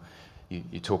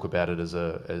 You talk about it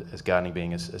as gardening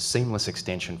being a seamless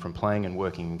extension from playing and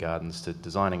working in gardens to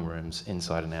designing rooms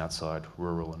inside and outside,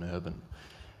 rural and urban.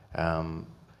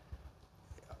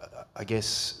 I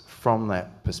guess from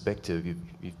that perspective, you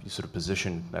sort of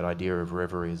position that idea of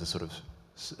reverie as a sort of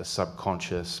a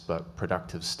subconscious but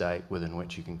productive state within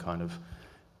which you can kind of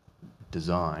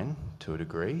design to a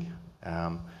degree.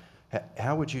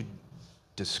 How would you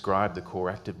describe the core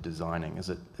act of designing? Is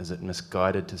it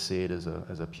misguided to see it as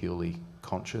a purely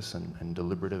conscious and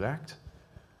deliberative act?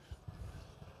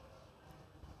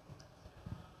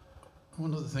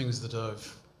 One of the things that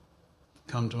I've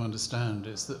come to understand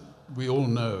is that we all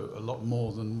know a lot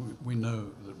more than we know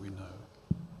that we know.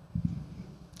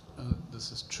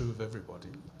 This is true of everybody.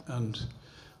 And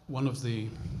one of the,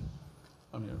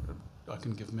 I mean, I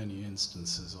can give many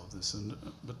instances of this,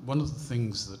 but one of the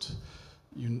things that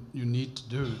you need to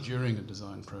do during a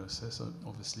design process,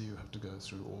 obviously you have to go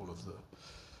through all of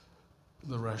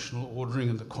the rational ordering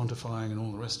and the quantifying and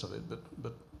all the rest of it,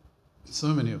 but so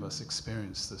many of us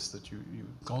experience this, that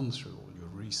you've gone through all your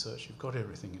research, you've got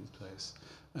everything in place,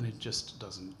 and it just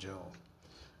doesn't gel.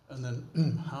 And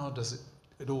then how does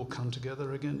it all come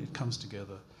together again? It comes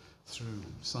together through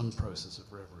some process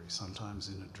of reverie, sometimes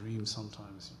in a dream,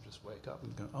 sometimes you just wake up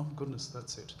and go, oh goodness,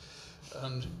 that's it.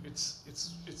 And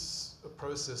it's a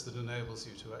process that enables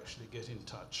you to actually get in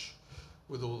touch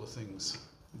with all the things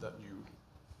that you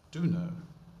do know,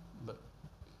 but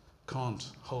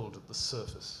can't hold at the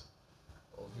surface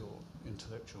of your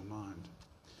intellectual mind.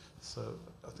 So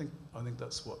I think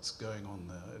that's what's going on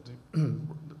there.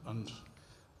 And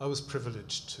I was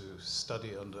privileged to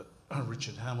study under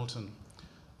Richard Hamilton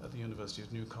at the University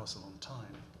of Newcastle on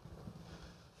Tyne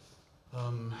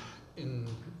in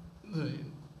the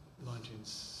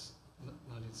 1964-5.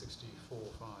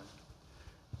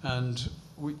 And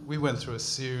we went through a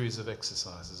series of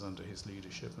exercises under his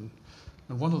leadership, and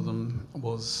one of them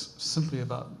was simply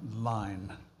about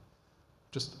line,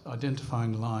 just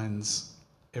identifying lines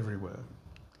everywhere.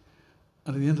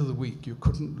 And at the end of the week, you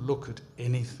couldn't look at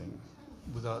anything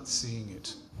without seeing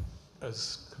it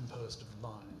as composed of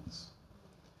lines.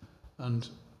 And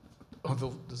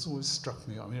this always struck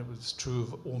me, I mean, it was true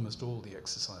of almost all the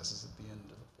exercises at the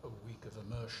end of a week of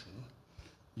immersion.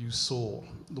 You saw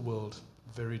the world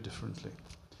very differently.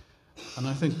 And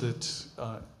I think that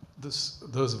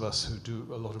those of us who do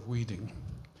a lot of weeding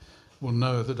will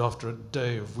know that after a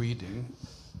day of weeding,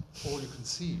 all you can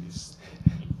see is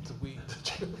the weed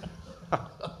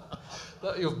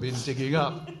that you've been digging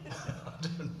up. I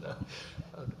don't know.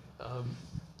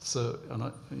 And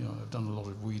I've done a lot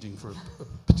of weeding for a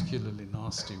particularly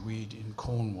nasty weed in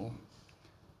Cornwall.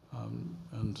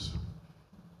 And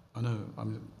I know, I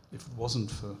mean, if it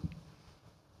wasn't for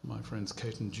my friends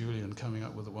Kate and Julian coming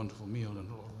up with a wonderful meal and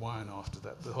a lot of wine after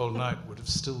that, the whole night would have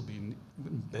still been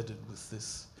embedded with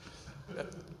this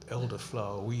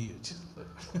elderflower weed that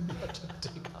you had to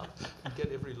dig up and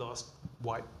get every last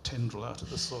white tendril out of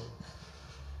the soil.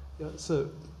 Yeah, so,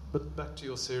 but back to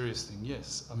your serious thing,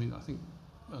 yes, I mean, I think,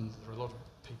 and there are a lot of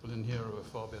people in here who are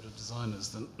far better designers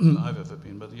than I've ever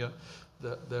been, but yeah,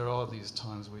 there are these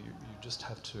times where you just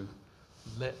have to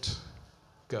let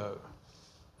go,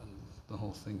 and the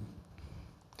whole thing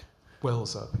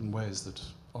wells up in ways that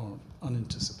are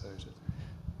unanticipated.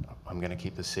 I'm going to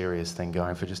keep the serious thing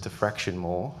going for just a fraction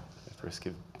more, at the risk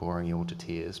of boring you all to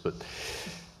tears. But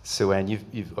SueAnne,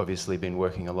 you've obviously been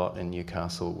working a lot in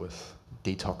Newcastle with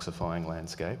detoxifying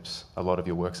landscapes. A lot of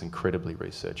your work's incredibly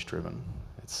research-driven.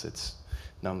 It's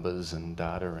numbers and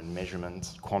data and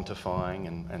measurements, quantifying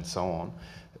and so on.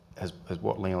 As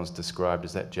what Leon's described,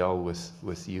 does that gel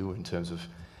with you in terms of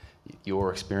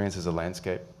your experience as a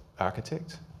landscape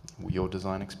architect, your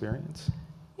design experience?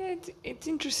 Yeah, it's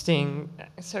interesting.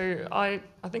 So I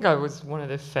think I was one of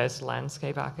the first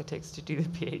landscape architects to do the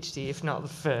PhD, if not the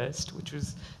first, which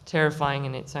was terrifying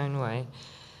in its own way.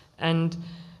 And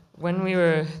when we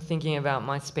were thinking about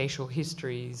my spatial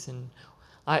histories, and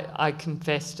I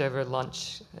confessed over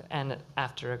lunch and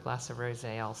after a glass of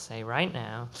rosé, I'll say right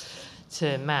now,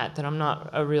 to Matt that I'm not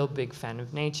a real big fan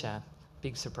of nature.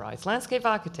 Big surprise. Landscape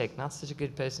architect, not such a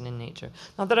good person in nature.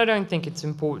 Not that I don't think it's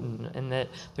important and that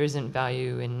there isn't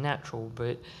value in natural,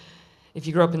 but if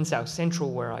you grew up in South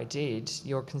Central where I did,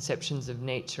 your conceptions of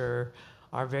nature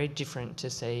are very different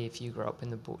to, say, if you grew up in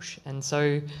the bush. And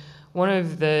so one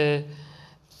of the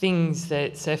things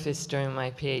that surfaced during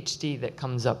my PhD that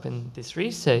comes up in this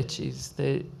research is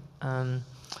that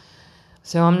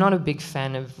so I'm not a big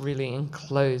fan of really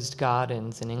enclosed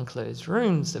gardens and enclosed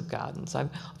rooms of gardens. I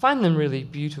find them really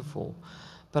beautiful,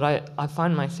 but I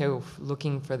find myself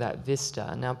looking for that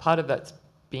vista. Now, part of that's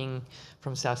being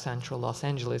from South Central Los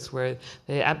Angeles, where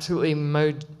they absolutely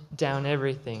mowed down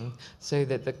everything so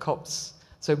that the cops,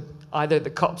 so either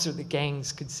the cops or the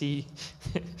gangs could see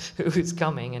who was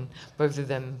coming, and both of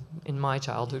them in my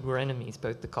childhood were enemies,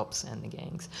 both the cops and the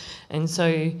gangs. And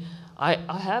so I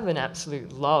have an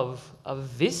absolute love of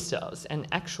vistas and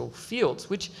actual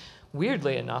fields, which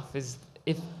weirdly enough is,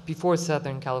 if before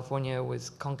Southern California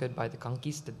was conquered by the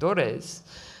conquistadores,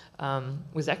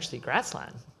 was actually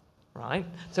grassland, right?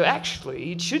 So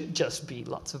actually it should just be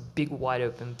lots of big wide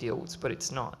open fields, but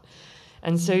it's not.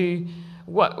 And so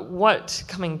what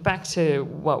coming back to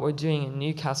what we're doing in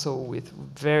Newcastle with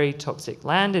very toxic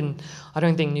land, and I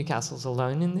don't think Newcastle's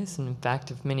alone in this, and in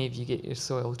fact, if many of you get your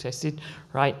soil tested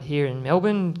right here in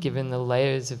Melbourne, given the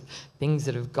layers of things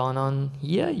that have gone on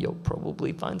here, you'll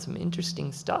probably find some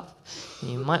interesting stuff.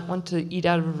 You might want to eat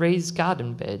out of raised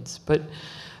garden beds, but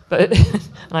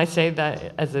and I say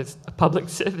that as a public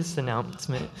service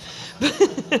announcement.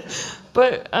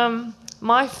 but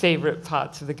my favorite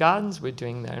parts of the gardens we're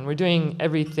doing there. And we're doing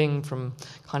everything from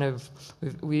kind of,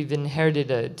 we've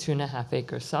inherited a 2.5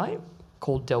 acre site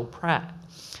called Del Prat,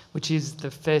 which is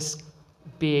the first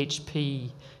BHP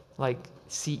like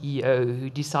CEO who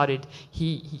decided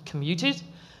he commuted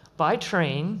by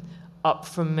train up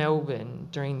from Melbourne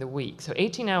during the week. So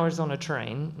 18 hours on a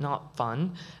train, not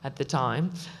fun at the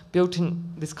time, built in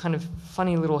this kind of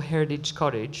funny little heritage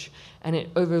cottage, and it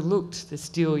overlooked the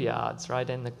steel yards, right,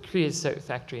 and the creosote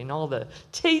factory and all the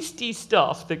tasty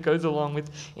stuff that goes along with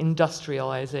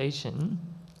industrialization.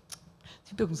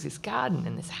 He builds this garden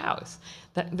in this house.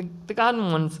 The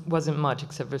garden wasn't much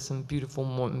except for some beautiful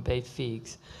Moreton Bay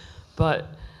figs.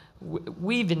 But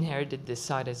we've inherited this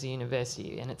site as a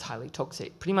university, and it's highly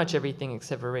toxic. Pretty much everything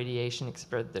except for radiation,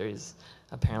 except there is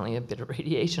apparently a bit of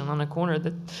radiation on a corner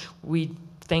that we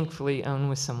thankfully own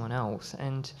with someone else.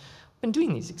 And we've been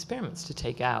doing these experiments to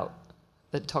take out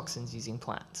the toxins using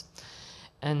plants.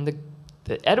 And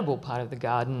the edible part of the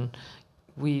garden,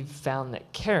 we've found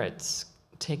that carrots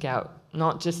take out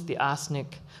not just the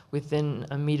arsenic within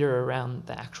a meter around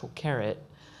the actual carrot,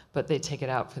 but they take it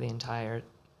out for the entire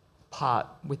part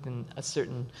within a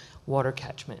certain water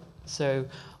catchment. So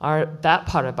that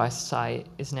part of our site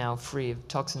is now free of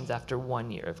toxins after 1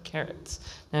 year of carrots.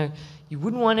 Now, you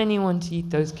wouldn't want anyone to eat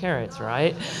those carrots,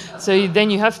 right? So then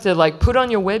you have to like put on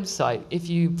your website, if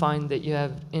you find that you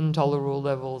have intolerable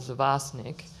levels of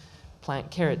arsenic,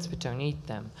 plant carrots but don't eat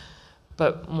them.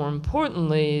 But more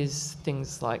importantly is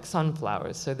things like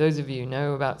sunflowers. So those of you who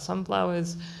know about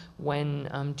sunflowers, when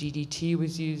DDT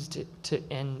was used to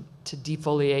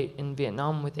defoliate in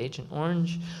Vietnam with Agent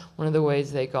Orange, one of the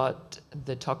ways they got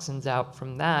the toxins out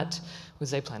from that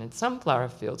was they planted sunflower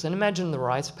fields. And imagine the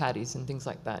rice paddies and things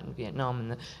like that in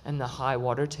Vietnam and the high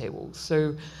water tables.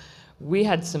 So we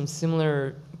had some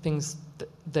similar things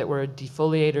that were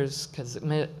defoliators because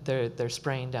they're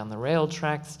spraying down the rail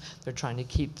tracks. They're trying to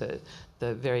keep the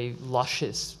very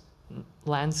luscious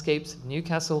landscapes of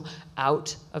Newcastle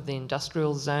out of the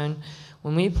industrial zone.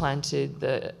 When we planted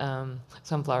the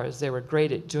sunflowers, they were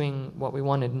great at doing what we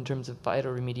wanted in terms of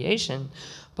phytoremediation,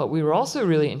 but we were also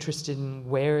really interested in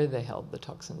where they held the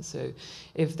toxins. So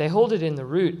if they hold it in the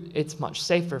root, it's much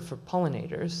safer for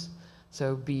pollinators,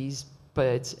 so bees,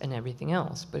 birds, and everything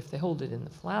else. But if they hold it in the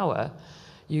flower,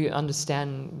 you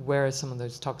understand where some of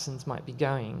those toxins might be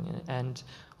going, and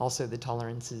also the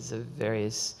tolerances of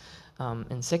various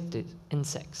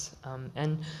insects.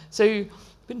 And so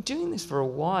I've been doing this for a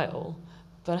while,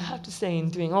 but I have to say in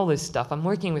doing all this stuff, I'm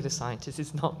working with a scientist,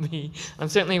 it's not me. I'm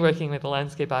certainly working with a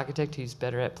landscape architect who's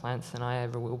better at plants than I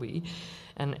ever will be.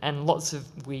 And lots of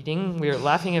weeding. We were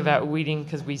laughing about weeding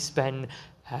because we spend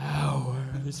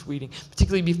hours weeding,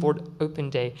 particularly before open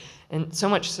day. And so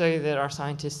much so that our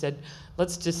scientists said,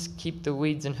 let's just keep the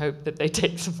weeds and hope that they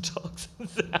take some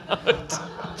toxins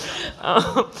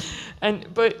out.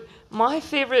 But my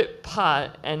favorite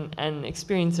part and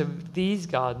experience of these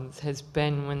gardens has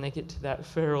been when they get to that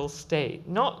feral state.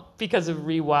 Not because of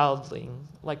rewilding.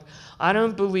 Like, I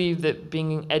don't believe that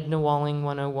being Edna Walling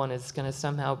 101 is going to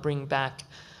somehow bring back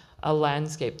a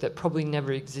landscape that probably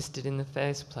never existed in the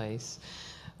first place.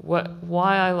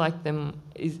 Why I like them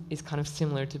is kind of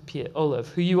similar to Piet Olaf,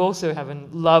 who you also have a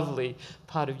lovely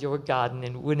part of your garden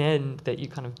in Wood End that you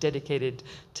kind of dedicated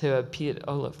to Piet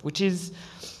Olaf, which is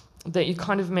that you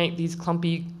kind of make these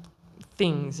clumpy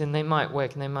things, and they might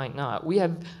work and they might not. We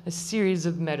have a series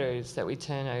of meadows that we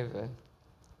turn over.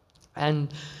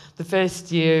 And the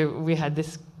first year we had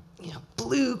this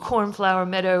blue cornflower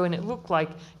meadow, and it looked like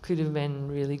it could have been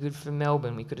really good for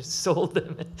Melbourne. We could have sold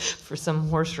them for some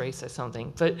horse race or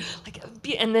something. But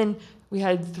and then we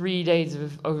had 3 days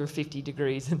of over 50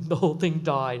 degrees and the whole thing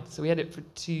died. So we had it for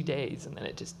 2 days and then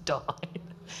it just died.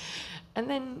 And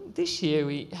then this year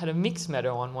we had a mixed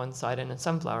meadow on one side and a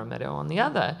sunflower meadow on the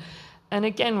other. And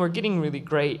again, we're getting really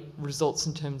great results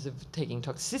in terms of taking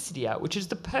toxicity out, which is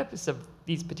the purpose of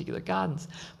these particular gardens.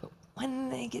 But when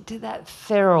they get to that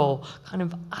feral kind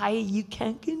of you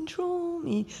can't control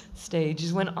me stage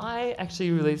is when I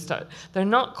actually really start. They're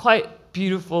not quite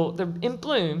beautiful. They're in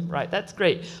bloom, right? That's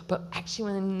great. But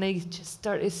actually when they just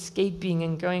start escaping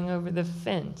and going over the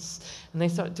fence and they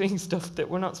start doing stuff that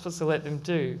we're not supposed to let them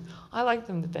do, I like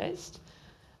them the best.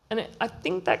 And I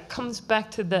think that comes back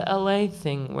to the LA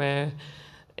thing where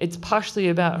it's partially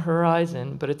about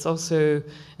horizon, but it's also,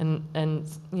 and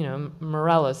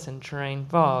Morales and Terrain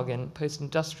Vogue and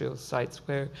post-industrial sites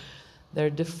where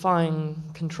they're defying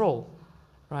control,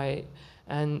 right?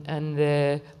 And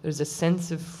there's a sense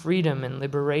of freedom and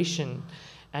liberation.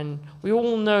 And we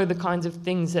all know the kinds of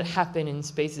things that happen in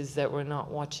spaces that we're not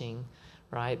watching,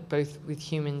 right? Both with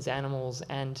humans, animals,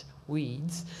 and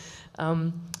weeds.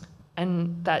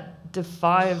 And that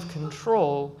defy of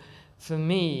control, for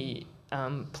me,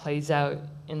 plays out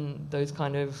in those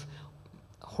kind of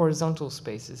horizontal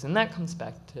spaces. And that comes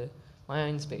back to my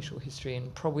own spatial history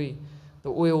and probably the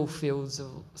oil fields of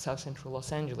South Central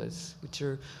Los Angeles, which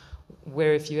are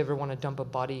where if you ever want to dump a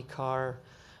body car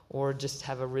or just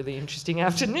have a really interesting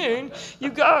afternoon, you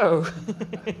go.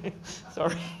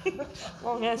 Sorry,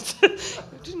 long answer.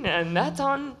 And that's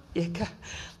on, yeah,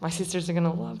 my sisters are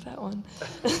gonna love that one.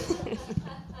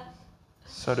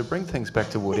 So to bring things back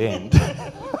to Wood End,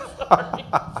 I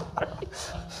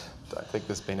don't think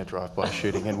there's been a drive-by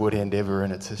shooting in Wood End ever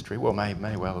in its history. Well,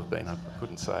 may well have been, I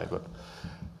couldn't say, but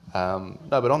no,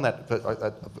 but on that,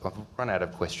 I've run out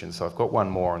of questions, so I've got one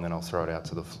more, and then I'll throw it out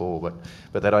to the floor.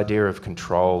 But that idea of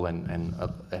control and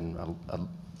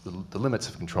the limits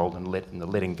of control and the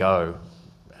letting go,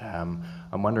 I'm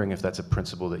wondering if that's a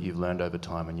principle that you've learned over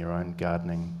time in your own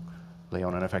gardening,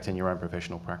 Leon, and in fact in your own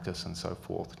professional practice and so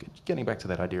forth. Getting back to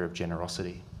that idea of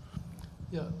generosity.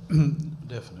 Yeah,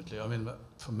 definitely. I mean,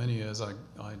 for many years I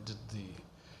did the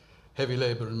heavy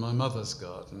labour in my mother's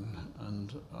garden,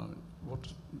 and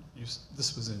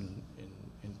this was in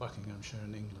Buckinghamshire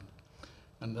in England,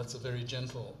 and that's a very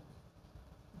gentle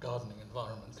gardening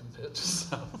environment compared to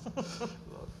South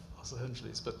Los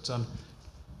Angeles. But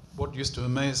what used to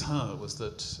amaze her was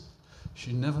that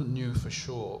she never knew for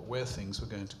sure where things were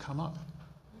going to come up.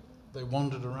 They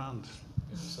wandered around.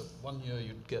 You know, so one year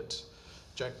you'd get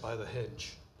Jack by the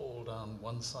hedge all down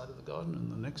one side of the garden, and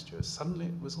the next year suddenly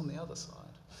it was on the other side.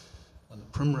 And the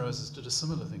primroses did a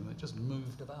similar thing. They just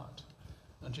moved about.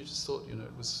 And she just thought, you know,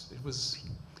 it was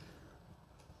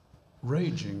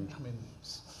raging. I mean,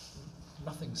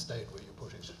 nothing stayed where you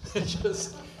put it.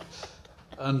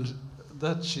 And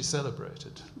that she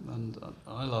celebrated. And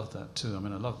I love that too. I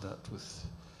mean, I love that with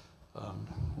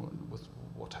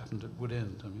what happened at Wood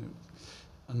End. I mean,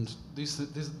 and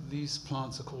these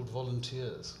plants are called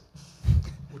volunteers,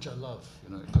 which I love,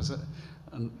 you know, because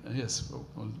yes,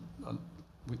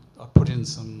 I put in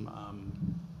some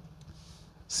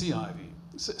sea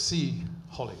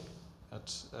holly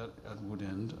at Wood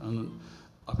End, and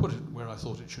I put it where I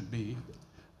thought it should be,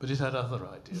 but it had other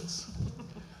ideas,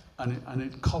 and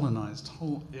it colonised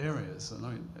whole areas. And I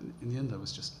mean, in the end, I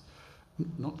was just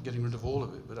not getting rid of all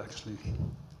of it, but actually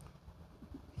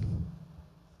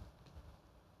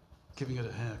giving it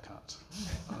a haircut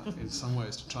in some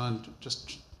ways to try and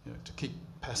just, you know, to keep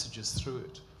passages through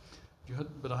it.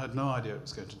 But I had no idea it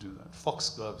was going to do that.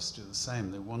 Foxgloves do the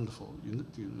same. They're wonderful. You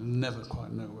never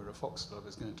quite know where a foxglove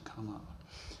is going to come up.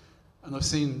 And I've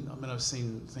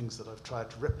seen things that I've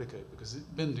tried to replicate, because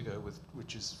Bendigo,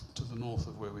 which is to the north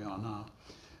of where we are now,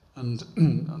 and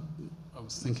I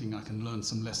was thinking I can learn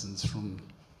some lessons from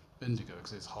Bendigo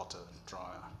because it's hotter, drier.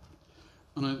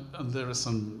 And there are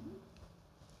some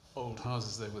old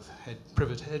houses there with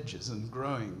privet hedges, and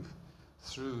growing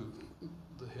through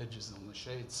the hedges on the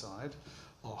shade side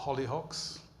are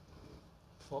hollyhocks,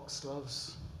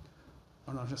 foxgloves,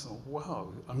 and I just thought,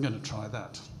 wow, I'm going to try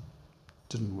that.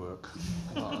 Didn't work.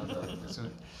 So,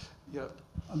 yeah.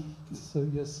 So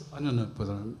yes, I don't know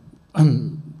whether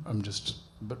I'm just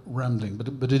rambling,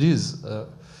 but it is,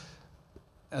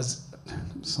 as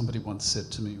somebody once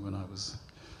said to me when I was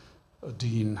a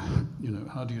dean, you know,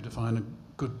 how do you define a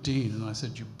good dean? And I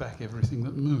said, you back everything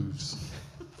that moves.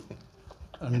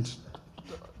 And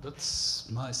that's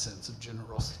my sense of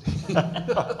generosity.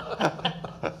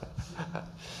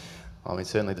 I mean,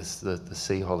 certainly the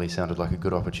sea holly sounded like a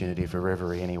good opportunity for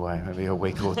reverie anyway, maybe a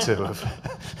week or two of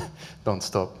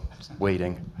non-stop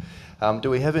weeding. Do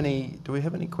we have any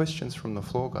questions from the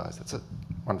floor, guys? That's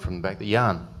one from the back.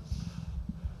 Jan.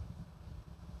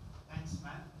 Thanks,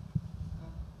 Matt.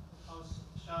 I was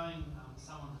showing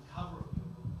someone the cover of your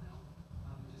book now,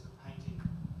 which is a painting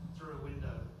through a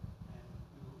window, and if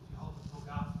you hold the book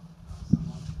up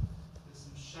somewhat, there's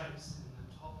some shapes in the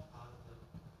top part of the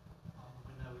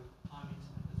window I'm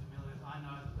intimately familiar with. I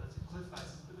know that those are cliff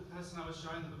faces, but the person I was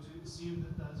showing them to assumed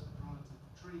that those were drawn into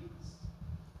trees.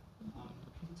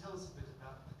 Can you tell us a bit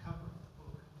about the cover of the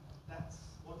book? That's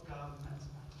what garden that's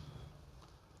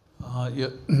about.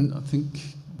 Yeah, I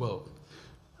think, well,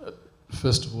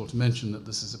 first of all, to mention that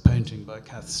this is a painting by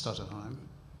Kath Stutterheim,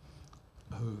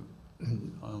 who,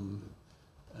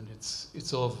 and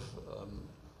it's of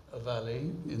a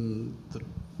valley in the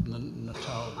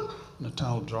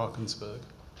Natal Drakensberg,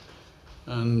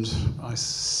 and I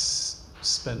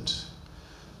spent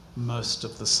most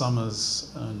of the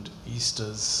summers and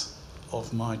Easters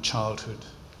of my childhood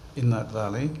in that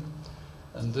valley,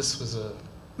 and this was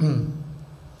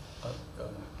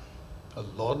a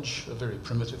lodge, a very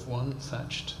primitive one,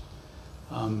 thatched.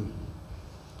 And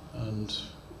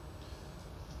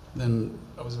then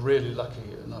I was really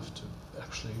lucky enough to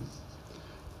actually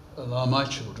allow my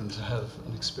children to have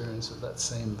an experience of that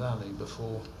same valley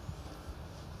before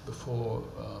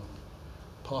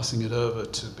passing it over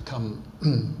to become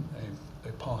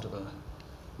a part of a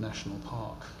national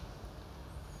park.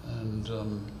 And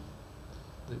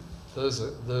those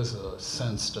are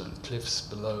sandstone cliffs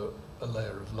below a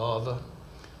layer of lava.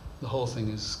 The whole thing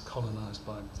is colonized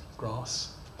by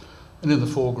grass. And in the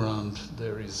foreground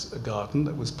there is a garden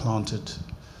that was planted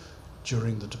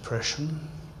during the Depression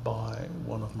by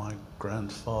one of my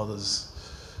grandfather's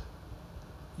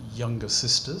younger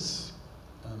sisters.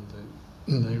 And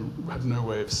they had no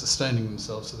way of sustaining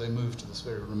themselves, so they moved to this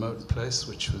very remote place,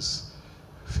 which was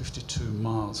 52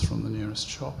 miles from the nearest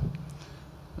shop.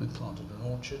 They planted an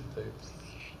orchard, they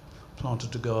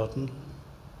planted a garden.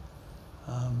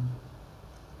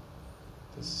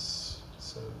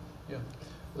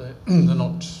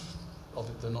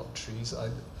 They're not trees. I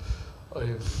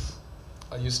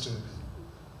used to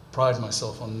pride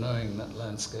myself on knowing that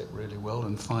landscape really well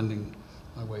and finding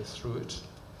my way through it.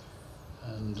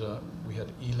 And we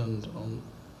had eland on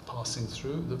passing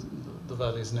through. The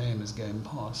valley's name is Game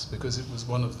Pass because it was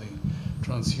one of the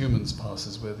transhumance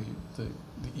passes where the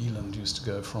eland used to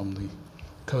go from the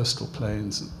coastal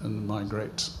plains and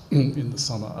migrate in the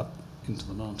summer up into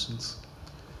the mountains.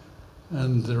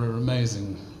 And there are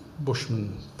amazing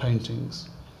Bushman paintings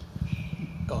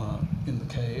in the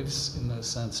caves, in those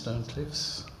sandstone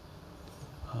cliffs,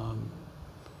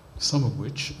 some of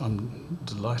which, I'm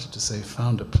delighted to say,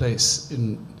 found a place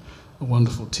in a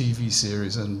wonderful TV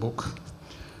series and book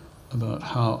about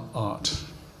how art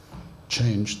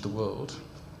changed the world.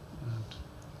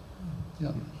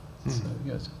 And, so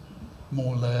yes,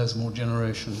 more layers, more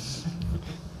generations.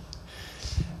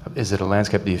 Is it a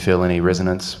landscape that you feel any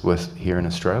resonance with here in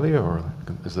Australia, or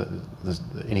is there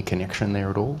any connection there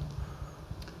at all?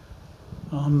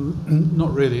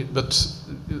 Not really, but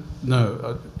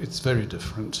no, it's very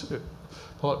different.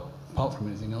 Apart from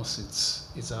anything else,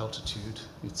 it's altitude.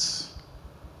 It's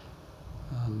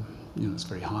it's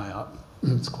very high up.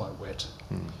 It's quite wet.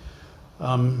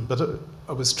 But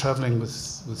I was travelling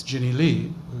with Ginny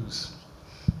Lee, who's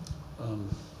a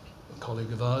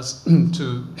colleague of ours,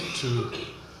 to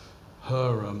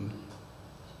her,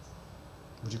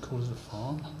 would you call it a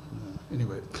farm? No.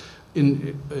 Anyway,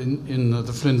 in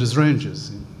the Flinders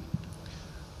Ranges.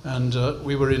 And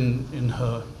we were in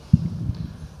her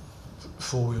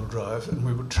four-wheel drive, and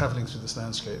we were travelling through this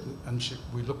landscape, and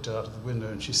we looked out of the window,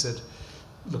 and she said,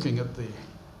 looking at the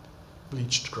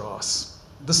bleached grass,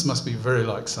 "This must be very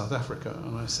like South Africa."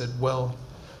 And I said, well,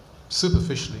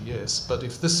 superficially, yes, but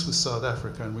if this was South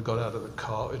Africa and we got out of the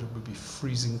car, it would be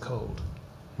freezing cold,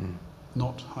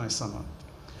 not high summer,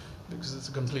 because it's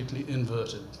a completely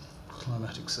inverted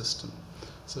climatic system.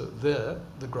 So there,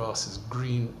 the grass is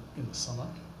green in the summer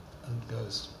and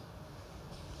goes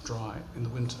dry in the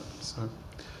winter. So,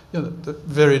 yeah, they're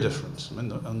very different. I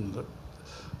mean,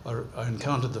 I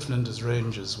encountered the Flinders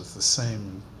Ranges with the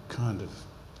same kind of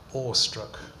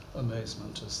awestruck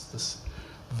amazement as this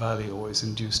valley always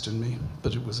induced in me,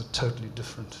 but it was a totally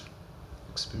different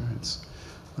experience.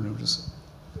 And there was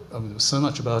so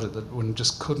much about it that one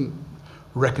just couldn't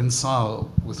reconcile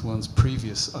with one's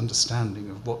previous understanding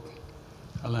of what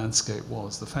a landscape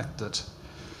was. The fact that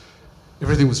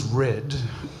everything was red,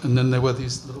 and then there were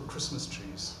these little Christmas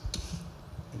trees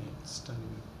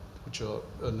standing, which are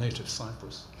a native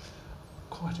cypress.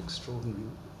 Quite extraordinary,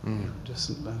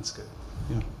 iridescent landscape.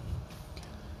 Yeah.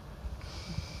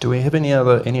 Do we have any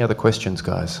other questions,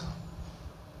 guys?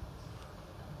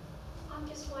 I'm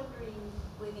just wondering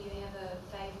whether you have a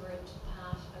favourite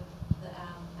part of the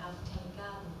our Botanic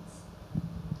Gardens.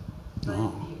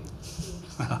 Both of you.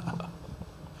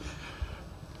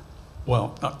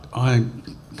 Well, I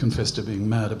confess to being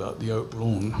mad about the oak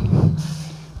lawn.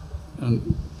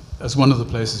 And as one of the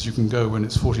places you can go when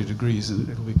it's 40 degrees and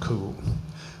it'll be cool.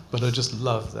 But I just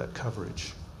love that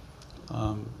coverage.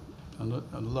 And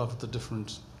I love the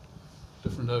different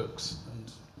oaks.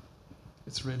 And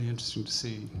it's really interesting to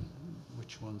see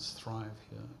which ones thrive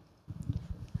here.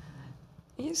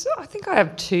 Yes, I think I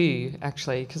have two,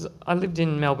 actually, because I lived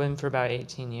in Melbourne for about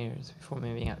 18 years before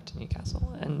moving out to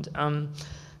Newcastle. And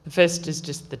the first is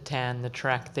just the tan, the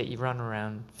track that you run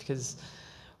around, because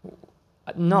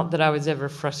not that I was ever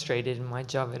frustrated in my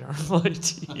job at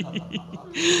RFIT,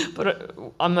 but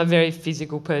I'm a very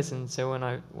physical person. So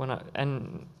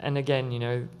and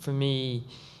again, for me,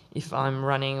 if I'm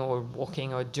running or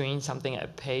walking or doing something at a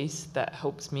pace, that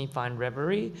helps me find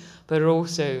reverie, but it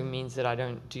also means that I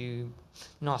don't do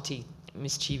naughty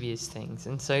mischievous things.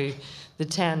 And so the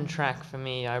tan track for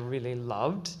me, I really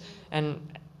loved. And,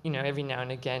 you know, every now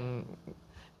and again,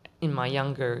 in my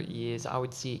younger years, I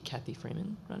would see Kathy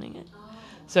Freeman running it.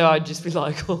 So I'd just be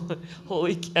like,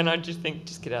 holy, and I'd just think,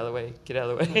 just get out of the way, get out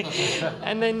of the way.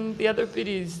 And then the other bit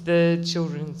is the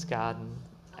children's garden.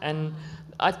 And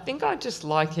I think I just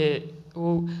like it,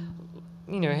 well,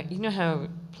 you know how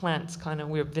plants kind of,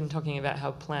 we've been talking about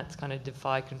how plants kind of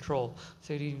defy control.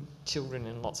 So do children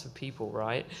and lots of people,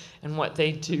 right? And what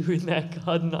they do in that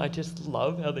garden, I just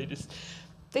love how they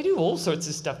do all sorts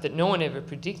of stuff that no one ever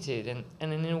predicted.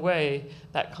 And in a way,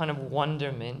 that kind of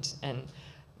wonderment and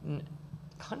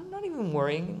kind of not even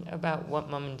worrying about what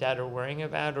mum and dad are worrying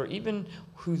about or even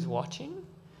who's watching.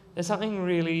 There's something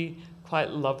really quite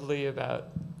lovely about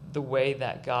the way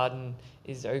that garden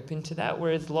is open to that,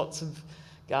 whereas lots of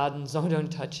gardens, oh,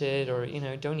 don't touch it, or, you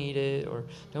know, don't eat it, or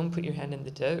don't put your hand in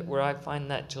the dirt, where I find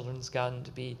that children's garden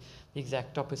to be the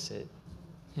exact opposite.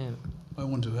 Yeah. I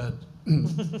want to add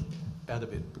a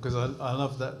bit, because I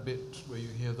love that bit where you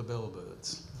hear the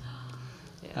bellbirds.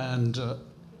 Yeah. And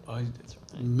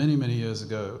many years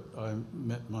ago, I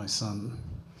met my son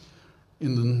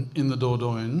in the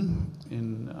Dordogne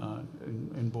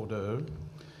in Bordeaux,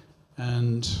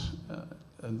 and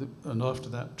after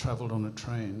that travelled on a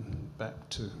train back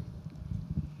to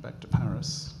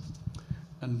Paris,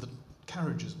 and the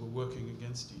carriages were working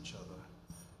against each other,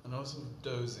 and I was sort of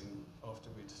dozing after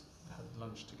we'd had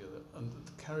lunch together, and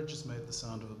the carriages made the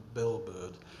sound of a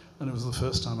bellbird, and it was the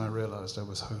first time I realised I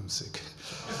was homesick.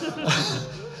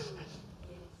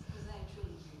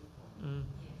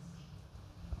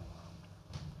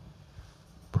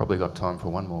 Probably got time for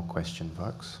one more question,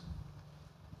 folks.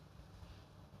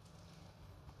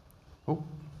 Oh.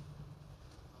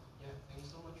 Yeah, thanks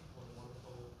so much for the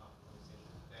wonderful conversation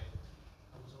today.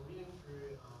 I was reading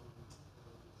through the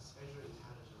spatial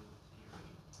intelligence theory and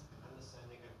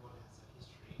understanding everyone has a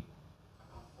history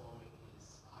about forming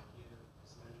his idea of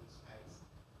semantic space.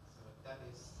 So that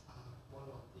is one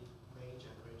of the main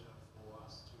generators for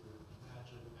us to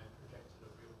imagine and project to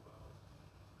the real world.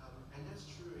 And that's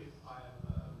true if I am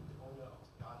the owner of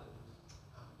the garden,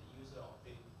 the user of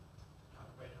it,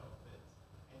 creator of it,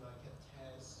 and I can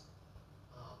test,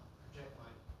 project my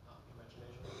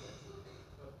imagination on it.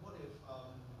 But what if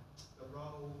the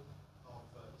role of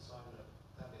a designer,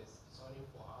 that is designing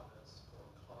for others, for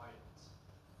clients,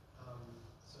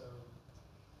 so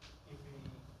if we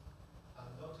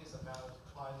notice about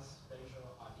clients'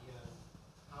 spatial ideas,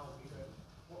 how we can,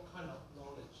 what kind of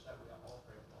knowledge that we are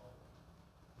offering for?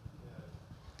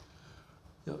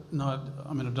 Yeah, no,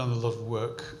 I mean, I've done a lot of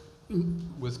work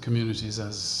with communities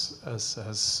as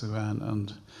SueAnne,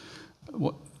 and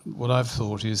what I've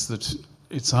thought is that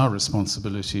it's our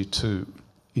responsibility to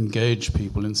engage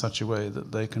people in such a way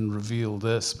that they can reveal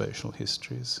their spatial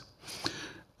histories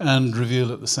and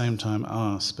reveal at the same time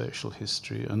our spatial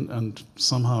history, and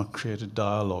somehow create a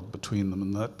dialogue between them,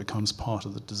 and that becomes part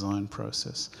of the design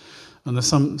process. And there's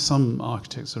some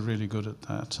architects are really good at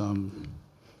that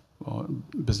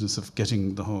business of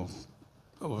getting the whole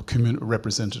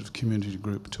representative community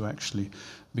group to actually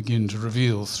begin to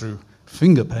reveal through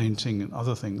finger painting and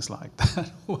other things like that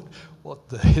what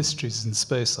the histories in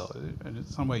space are. And in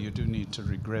some way you do need to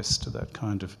regress to that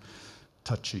kind of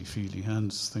touchy-feely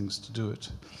hands things to do it.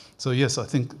 So yes, I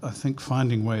think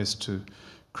finding ways to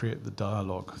create the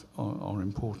dialogue are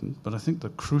important, but I think the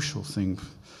crucial thing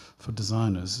for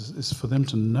designers is for them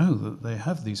to know that they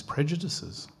have these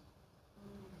prejudices.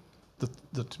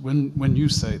 That when you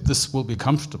say this will be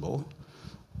comfortable,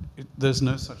 there's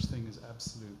no such thing as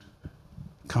absolute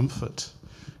comfort.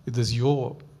 There's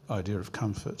your idea of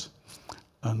comfort.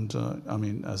 And I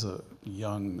mean, as a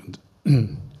young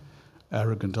and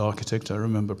arrogant architect, I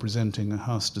remember presenting a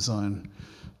house design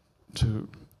to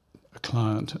a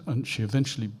client, and she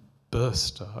eventually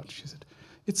burst out. She said,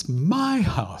 "It's my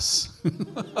house."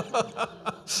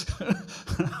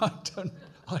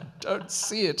 I don't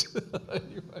see it.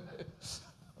 Anyway,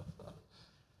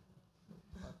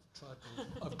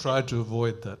 I've tried to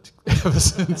avoid that ever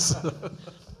since.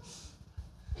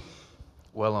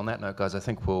 Well, on that note, guys, I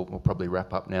think we'll probably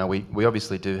wrap up now. We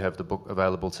obviously do have the book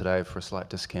available today for a slight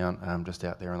discount just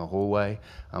out there in the hallway.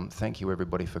 Thank you,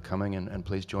 everybody, for coming, and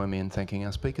please join me in thanking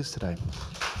our speakers today.